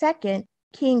Peter II,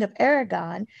 King of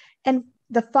Aragon, and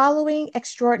the following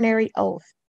extraordinary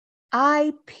oath: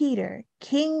 I, Peter,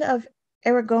 King of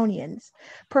Aragonians,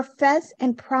 profess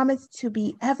and promise to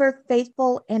be ever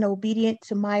faithful and obedient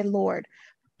to my Lord,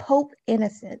 Pope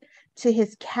Innocent, to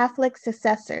his Catholic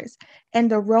successors and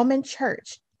the Roman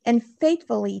Church, and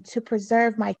faithfully to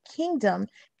preserve my kingdom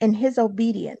in his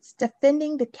obedience,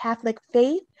 defending the Catholic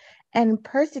faith and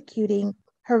persecuting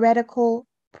heretical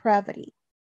pravity.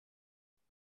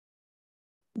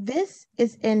 This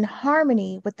is in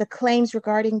harmony with the claims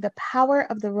regarding the power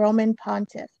of the Roman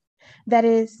pontiff, that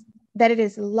it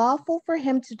is lawful for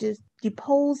him to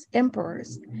depose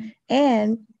emperors,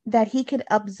 and that he can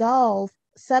absolve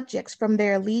subjects from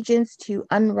their allegiance to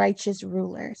unrighteous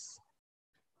rulers.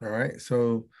 All right,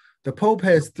 so the Pope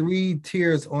has 3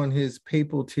 tiers on his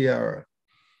papal tiara.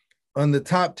 On the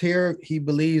top tier, he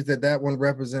believes that that one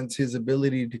represents his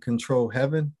ability to control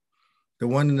heaven. The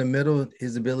one in the middle,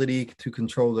 his ability to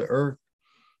control the earth.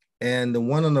 And the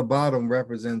one on the bottom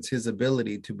represents his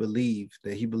ability to believe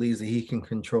that he believes that he can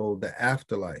control the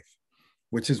afterlife,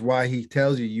 which is why he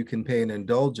tells you you can pay an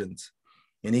indulgence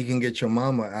and he can get your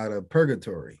mama out of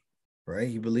purgatory, right?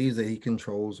 He believes that he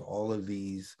controls all of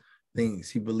these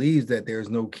things. He believes that there's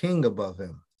no king above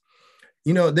him.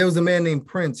 You know, there was a man named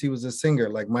Prince. He was a singer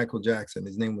like Michael Jackson.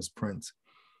 His name was Prince.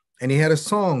 And he had a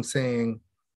song saying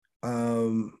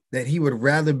that he would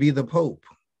rather be the Pope.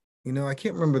 You know, I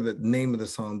can't remember the name of the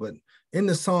song, but in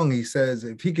the song, he says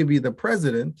if he could be the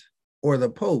president or the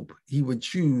Pope, he would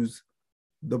choose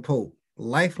the Pope.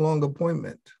 Lifelong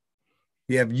appointment.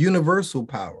 You have universal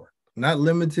power, not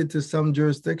limited to some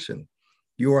jurisdiction.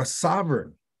 You are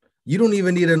sovereign. You don't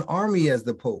even need an army as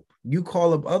the Pope. You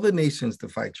call up other nations to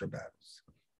fight your battles.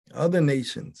 Other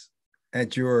nations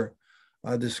at your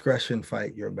discretion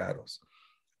fight your battles.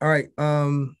 All right.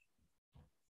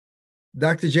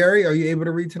 Dr. Jerry, are you able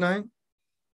to read tonight?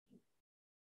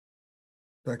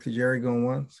 Dr. Jerry going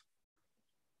once.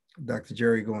 Dr.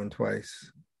 Jerry going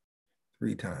twice,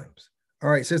 3 times. All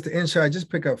right, Sister Inshai, just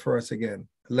pick up for us again.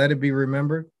 Let it be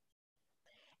remembered.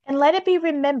 And let it be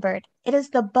remembered, it is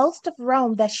the boast of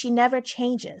Rome that she never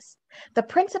changes. The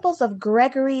principles of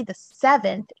Gregory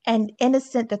VII and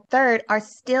Innocent III are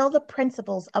still the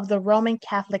principles of the Roman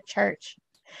Catholic Church.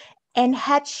 And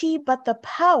had she but the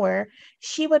power,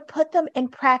 she would put them in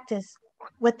practice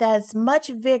with as much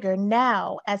vigor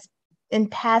now as in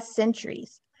past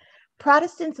centuries.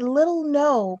 Protestants little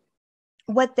know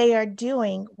what they are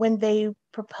doing when they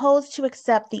propose to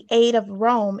accept the aid of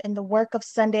Rome in the work of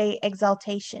Sunday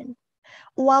exaltation.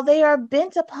 While they are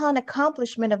bent upon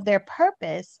accomplishment of their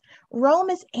purpose, Rome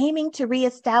is aiming to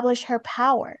reestablish her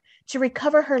power, to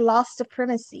recover her lost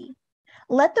supremacy.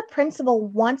 Let the principle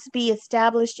once be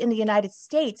established in the United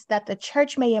States that the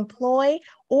church may employ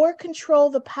or control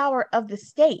the power of the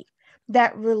state,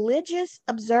 that religious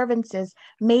observances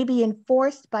may be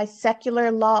enforced by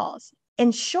secular laws.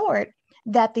 In short,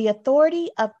 that the authority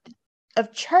of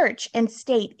church and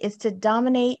state is to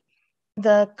dominate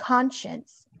the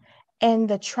conscience, and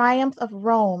the triumph of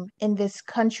Rome in this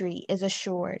country is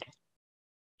assured.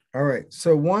 All right.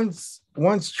 So once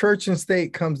church and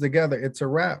state comes together, it's a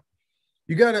wrap.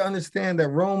 You got to understand that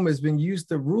Rome has been used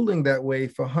to ruling that way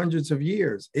for hundreds of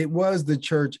years. It was the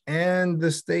church and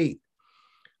the state.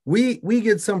 We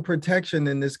get some protection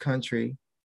in this country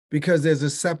because there's a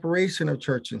separation of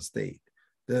church and state.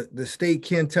 The state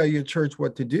can't tell your church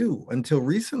what to do until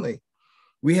recently.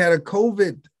 We had a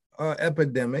COVID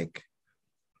epidemic,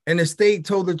 and the state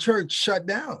told the church, shut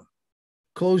down,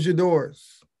 close your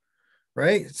doors,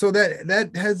 right? So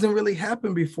that hasn't really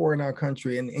happened before in our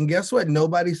country. And guess what?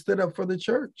 Nobody stood up for the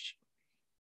church.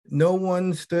 No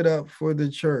one stood up for the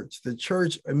church. The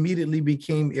church immediately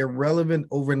became irrelevant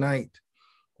overnight.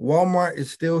 Walmart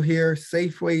is still here.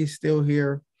 Safeway is still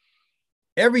here.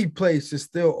 Every place is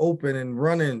still open and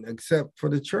running except for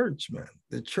the church, man.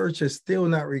 The church has still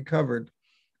not recovered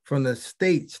from the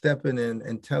state stepping in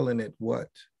and telling it what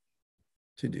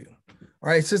to do. All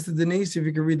right, Sister Denise, if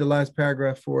you could read the last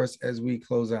paragraph for us as we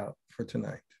close out for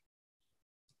tonight.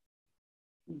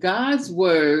 God's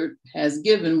word has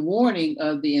given warning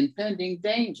of the impending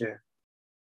danger.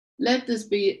 Let this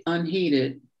be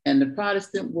unheeded, and the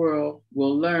Protestant world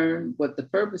will learn what the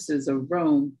purposes of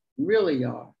Rome really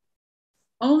are.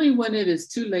 Only when it is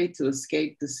too late to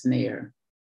escape the snare.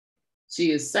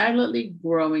 She is silently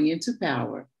growing into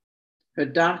power. Her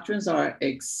doctrines are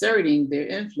exerting their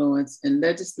influence in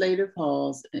legislative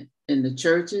halls, in the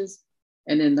churches,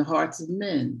 and in the hearts of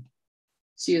men.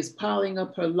 She is piling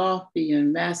up her lofty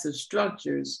and massive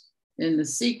structures, in the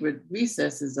secret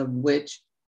recesses of which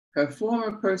her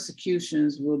former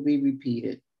persecutions will be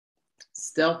repeated.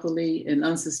 Stealthily and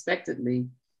unsuspectedly,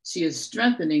 she is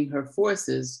strengthening her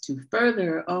forces to further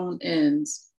her own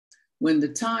ends when the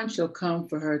time shall come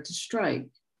for her to strike.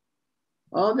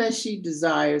 All that she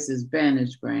desires is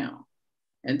vantage ground,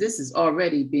 and this is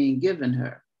already being given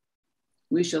her.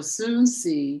 We shall soon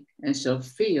see and shall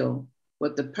feel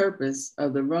what the purpose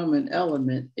of the Roman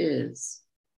element is.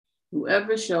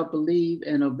 Whoever shall believe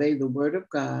and obey the word of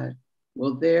God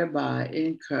will thereby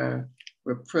incur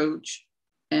reproach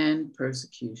and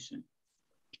persecution.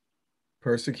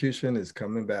 Persecution is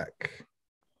coming back.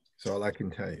 That's all I can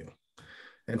tell you.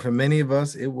 And for many of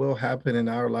us, it will happen in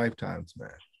our lifetimes, man.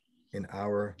 In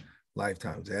our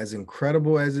lifetimes. As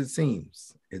incredible as it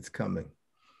seems, it's coming.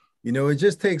 You know, it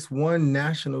just takes one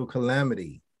national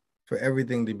calamity for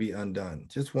everything to be undone.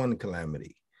 Just one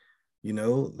calamity. You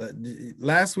know,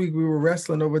 last week we were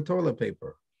wrestling over toilet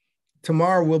paper.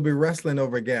 Tomorrow we'll be wrestling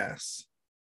over gas.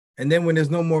 And then when there's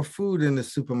no more food in the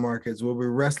supermarkets, we'll be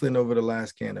wrestling over the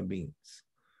last can of beans.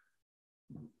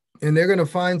 And they're going to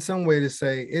find some way to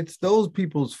say it's those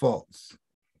people's faults,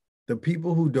 the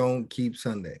people who don't keep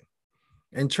Sunday.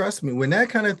 And trust me, when that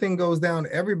kind of thing goes down,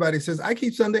 everybody says, I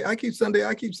keep Sunday, I keep Sunday,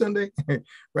 I keep Sunday,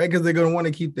 right? Because they're going to want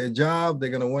to keep their job. They're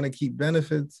going to want to keep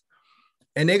benefits.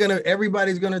 And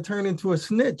everybody's going to turn into a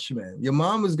snitch, man. Your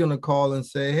mom is going to call and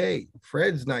say, hey,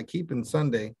 Fred's not keeping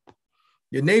Sunday.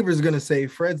 Your neighbor's going to say,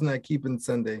 Fred's not keeping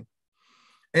Sunday.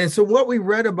 And so what we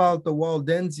read about the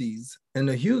Waldenses and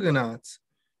the Huguenots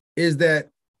is that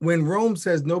when Rome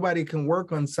says nobody can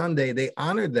work on Sunday, they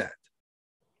honored that.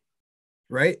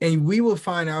 Right? And we will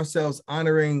find ourselves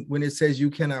honoring when it says you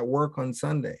cannot work on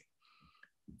Sunday.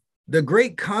 The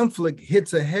great conflict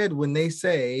hits ahead when they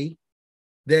say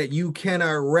that you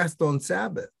cannot rest on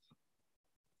Sabbath,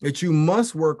 that you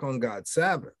must work on God's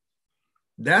Sabbath.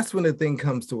 That's when the thing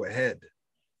comes to a head.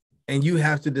 And you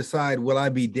have to decide, will I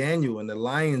be Daniel in the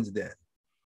lion's den?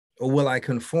 Or will I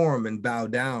conform and bow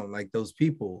down like those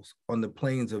peoples on the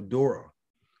plains of Dura?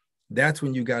 That's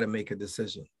when you got to make a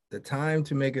decision. The time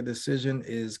to make a decision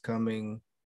is coming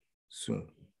soon.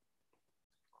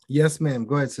 Yes, ma'am.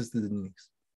 Go ahead, Sister Denise.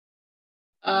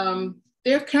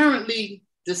 They're currently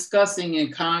discussing in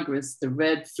Congress the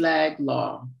red flag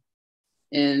law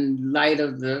in light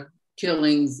of the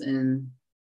killings in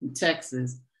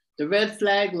Texas. The red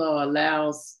flag law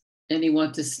allows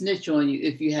anyone to snitch on you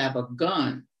if you have a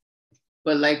gun.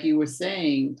 But like you were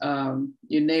saying,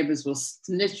 your neighbors will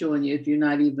snitch on you if you're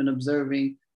not even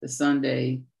observing the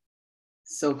Sunday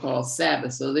so-called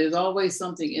Sabbath. So there's always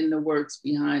something in the works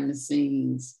behind the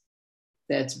scenes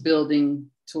that's building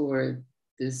toward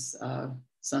this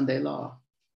Sunday law.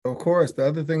 Of course, the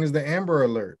other thing is the Amber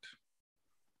Alert.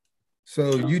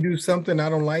 So you do something, I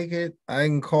don't like it, I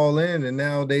can call in, and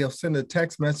now they'll send a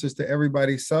text message to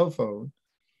everybody's cell phone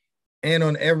and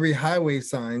on every highway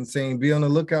sign saying, be on the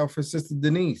lookout for Sister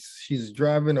Denise. She's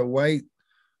driving a white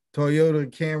Toyota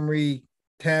Camry,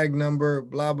 tag number,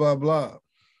 blah, blah, blah.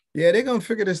 Yeah, they're going to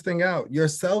figure this thing out. Your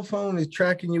cell phone is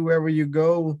tracking you wherever you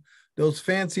go. Those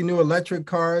fancy new electric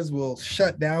cars will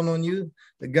shut down on you.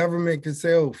 The government can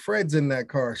say, oh, Fred's in that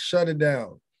car, shut it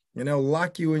down. And they'll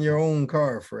lock you in your own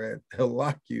car, Fred. They'll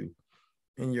lock you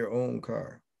in your own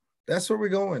car. That's where we're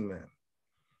going, man.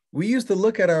 We used to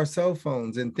look at our cell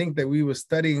phones and think that we were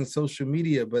studying social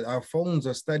media, but our phones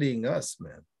are studying us,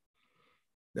 man.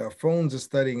 Our phones are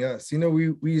studying us. You know,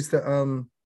 we used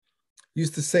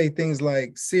to say things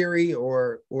like Siri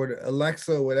or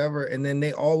Alexa or whatever, and then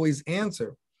they always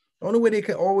answer. The only way they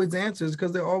can always answer is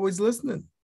because they're always listening.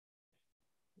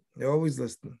 They're always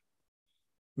listening.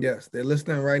 Yes, they're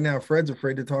listening right now. Fred's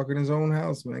afraid to talk in his own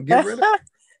house, man. Get rid of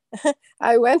it.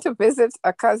 I went to visit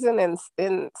a cousin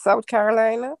in South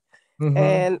Carolina. Mm-hmm.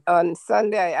 And on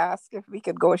Sunday, I asked if we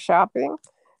could go shopping.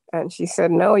 And she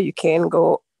said, no, you can't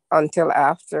go until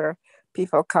after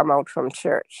people come out from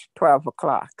church, 12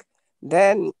 o'clock.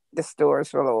 Then the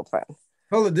stores will open.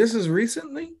 Oh, this is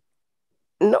recently?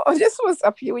 No, this was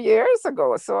a few years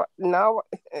ago. So now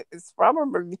it's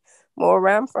probably more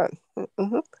rampant.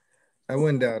 Mm-hmm. I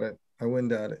wouldn't doubt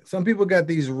it. Some people got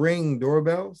these Ring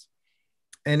doorbells,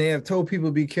 and they have told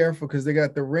people be careful because they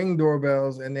got the Ring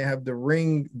doorbells and they have the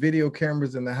Ring video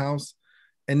cameras in the house,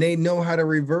 and they know how to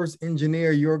reverse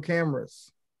engineer your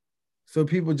cameras. So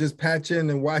people just patch in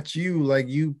and watch you like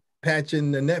you patch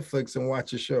in the Netflix and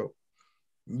watch a show.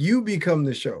 You become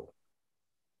the show.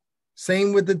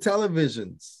 Same with the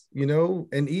televisions,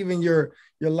 and even your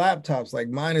laptops, like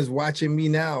mine is watching me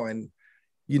now. And,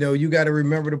 you got to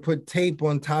remember to put tape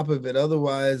on top of it.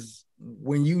 Otherwise,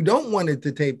 when you don't want it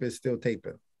to tape, it's still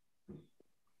taping.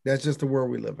 That's just the world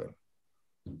we live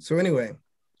in. So anyway,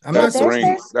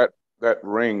 that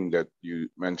ring that you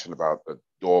mentioned about the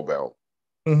doorbell.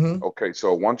 Mm-hmm. Okay,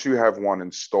 so once you have one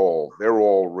installed, they're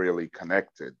all really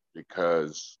connected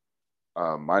because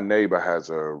my neighbor has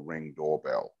a Ring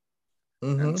doorbell.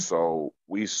 Mm-hmm. And so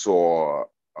we saw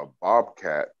a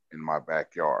bobcat in my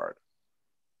backyard.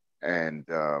 And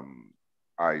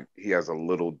he has a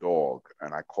little dog.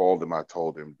 And I called him, I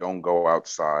told him, don't go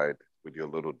outside with your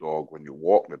little dog when you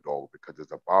walk the dog because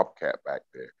there's a bobcat back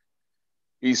there.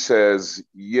 He says,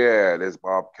 yeah, there's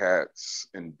bobcats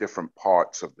in different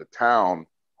parts of the town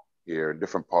here, in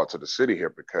different parts of the city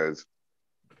here, because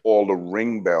all the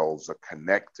Ring bells are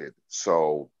connected.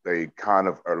 So they kind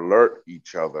of alert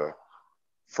each other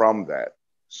from that.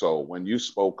 So when you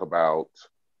spoke about,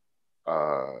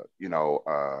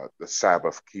 the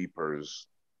Sabbath keepers,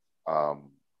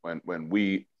 when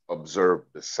we observe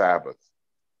the Sabbath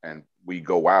and we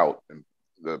go out, and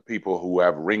the people who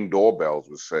have Ring doorbells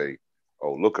would say,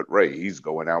 oh, look at Ray, he's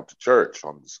going out to church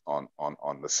on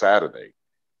the Saturday,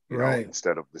 right,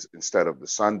 instead of the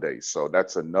Sunday. So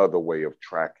that's another way of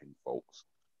tracking folks.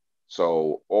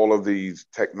 So all of these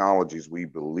technologies, we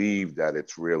believe that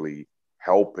it's really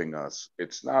helping us.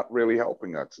 It's not really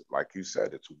helping us. Like you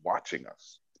said, it's watching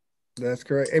us. That's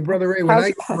correct. Hey, Brother Ray,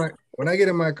 when I get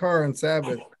in my car on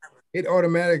Sabbath, it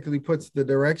automatically puts the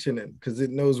direction in because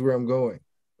it knows where I'm going.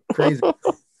 Crazy.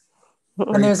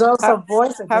 And there's also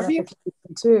voice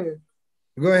identification too.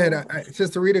 Go ahead.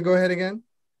 Sister Rita, go ahead again.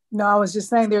 No, I was just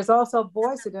saying there's also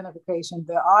voice identification.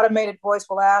 The automated voice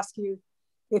will ask you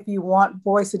if you want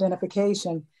voice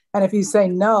identification. And if you say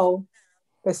no,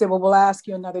 they say, well, we'll ask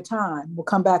you another time. We'll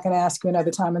come back and ask you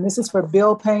another time. And this is for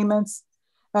bill payments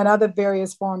and other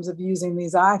various forms of using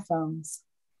these iPhones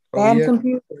and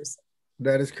computers.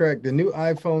 That is correct. The new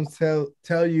iPhones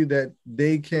tell you that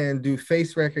they can do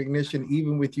face recognition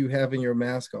even with you having your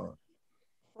mask on.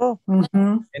 Oh.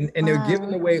 Mm-hmm. And they're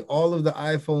giving away all of the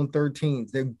iPhone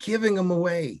 13s. They're giving them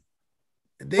away.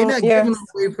 They're not giving them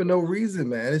away for no reason,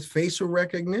 man. It's facial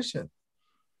recognition.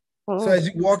 So as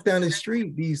you walk down the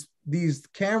street, these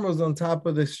cameras on top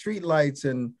of the street lights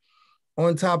and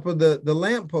on top of the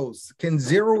lampposts can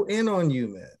zero in on you,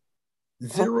 man.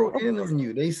 Zero in on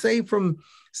you. They say from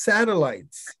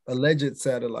satellites, alleged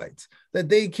satellites, that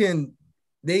they can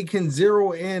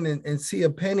zero in and see a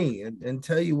penny and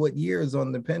tell you what year is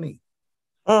on the penny.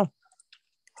 I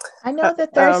know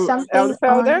that there's something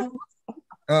on...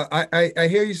 I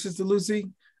hear you, Sister Lucy,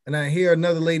 and I hear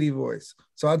another lady voice.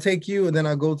 So I'll take you and then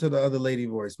I'll go to the other lady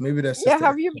voice. Maybe that's Sister.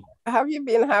 Have you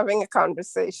been having a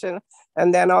conversation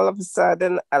and then all of a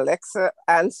sudden Alexa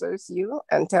answers you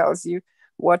and tells you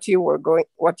what you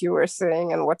were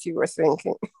saying and what you were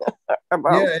thinking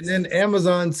about? Yeah, and then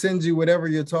Amazon sends you whatever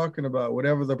you're talking about,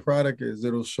 whatever the product is,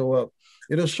 it'll show up.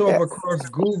 It'll show up across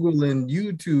Google and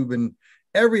YouTube and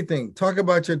everything. Talk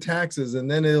about your taxes, and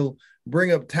then it'll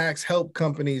bring up tax help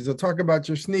companies. It'll talk about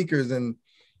your sneakers, and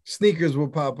sneakers will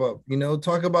pop up.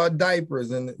 Talk about diapers,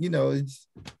 and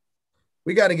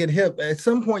we got to get hip. At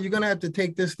some point, you're gonna have to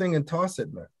take this thing and toss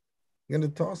it, man. You're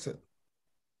gonna toss it.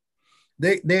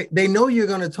 They know you're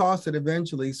gonna toss it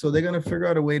eventually, so they're gonna figure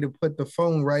out a way to put the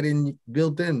phone right in,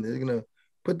 built in. They're gonna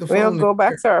put the phone. We'll go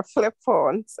back to our flip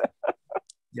phones.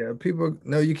 Yeah,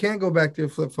 no, you can't go back to your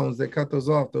flip phones. They cut those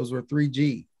off. Those were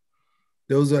 3G.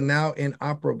 Those are now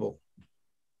inoperable.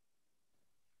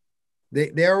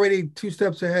 They're already 2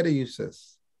 steps ahead of you,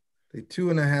 sis. They're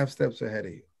 2.5 steps ahead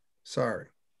of you. Sorry.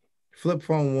 Flip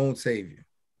phone won't save you.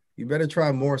 You better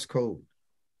try Morse code.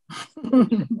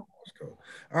 Morse code.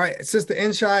 All right, Sister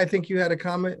Inshai, I think you had a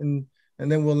comment, and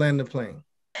then we'll land the plane.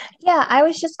 Yeah, I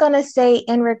was just gonna say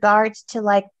in regards to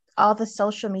like all the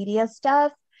social media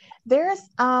stuff, there's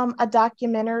a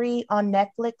documentary on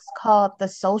Netflix called The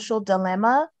Social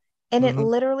Dilemma, and it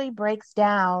literally breaks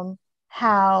down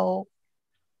how,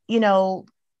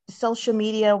 social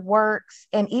media works,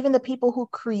 and even the people who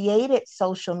created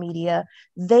social media,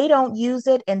 they don't use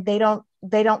it, and they don't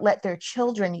let their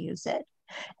children use it.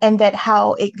 And that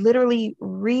how it literally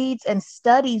reads and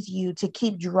studies you to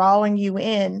keep drawing you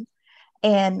in.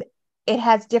 And it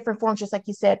has different forms, just like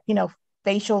you said,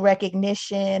 facial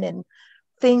recognition and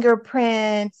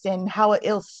fingerprints, and how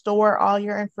it'll store all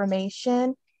your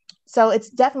information. So it's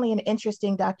definitely an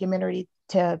interesting documentary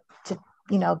to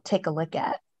take a look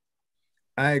at.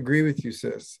 I agree with you,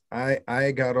 sis.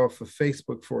 I got off of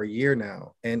Facebook for a year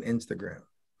now, and Instagram.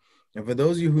 And for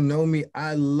those of you who know me,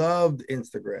 I loved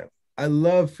Instagram. I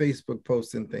love Facebook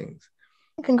posting things.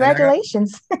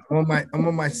 Congratulations. I'm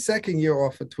on my second year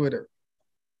off of Twitter.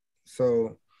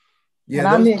 So yeah. And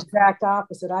I'm the exact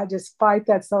opposite. I just fight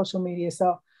that social media.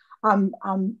 So I'm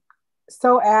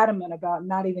so adamant about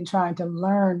not even trying to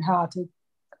learn how to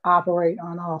operate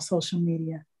on all social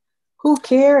media. Who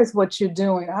cares what you're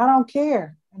doing? I don't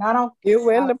care. And I don't. You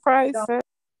win the prize.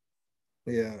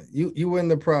 Yeah, you win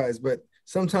the prize, but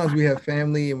sometimes we have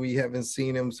family and we haven't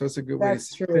seen them, so it's a good way to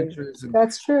see pictures. And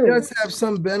that's true. It does have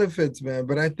some benefits, man,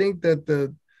 but I think that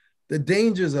the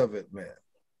dangers of it, man,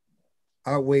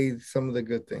 outweigh some of the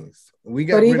good things.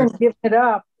 But even giving it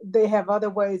up, they have other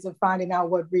ways of finding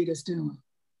out what Rita's doing.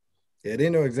 Yeah,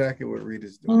 they know exactly what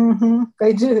Rita's doing.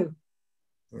 They do.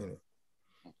 Yeah.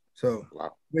 So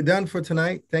we're done for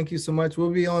tonight. Thank you so much. We'll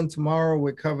be on tomorrow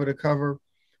with Cover to Cover.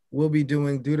 We'll be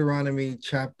doing Deuteronomy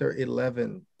chapter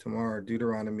 11 tomorrow.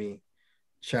 Deuteronomy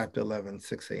chapter 11,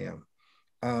 6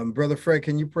 a.m. Brother Fred,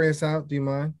 can you pray us out? Do you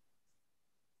mind?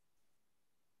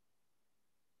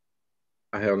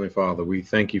 Our Heavenly Father, we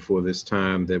thank you for this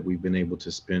time that we've been able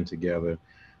to spend together,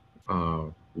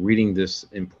 reading this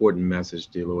important message,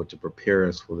 dear Lord, to prepare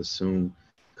us for the soon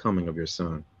coming of your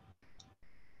Son.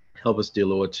 Help us, dear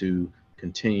Lord, to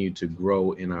continue to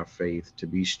grow in our faith, to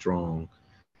be strong,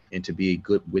 and to be a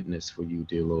good witness for you,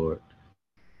 dear Lord.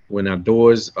 When our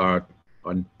doors are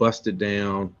busted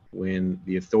down, when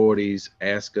the authorities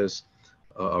ask us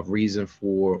a reason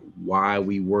for why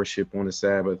we worship on the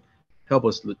Sabbath, help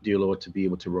us, dear Lord, to be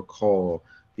able to recall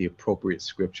the appropriate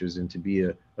scriptures and to be,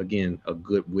 again, a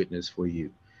good witness for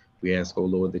you. We ask, oh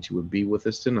Lord, that you would be with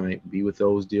us tonight, be with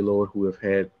those, dear Lord, who have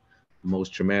had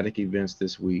most traumatic events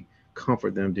this week.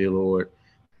 Comfort them, dear Lord.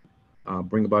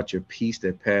 Bring about your peace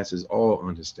that passes all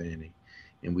understanding.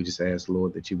 And we just ask,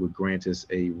 Lord, that you would grant us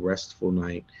a restful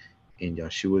night. In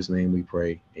Yeshua's name we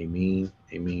pray. Amen,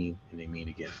 amen, and amen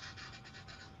again.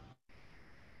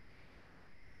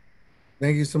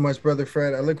 Thank you so much, Brother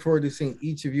Fred. I look forward to seeing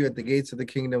each of you at the gates of the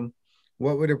kingdom.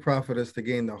 What would it profit us to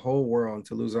gain the whole world and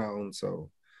to lose our own soul?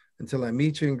 Until I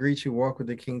meet you and greet you, walk with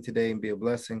the King today and be a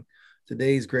blessing.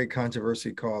 Today's great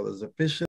controversy call is official.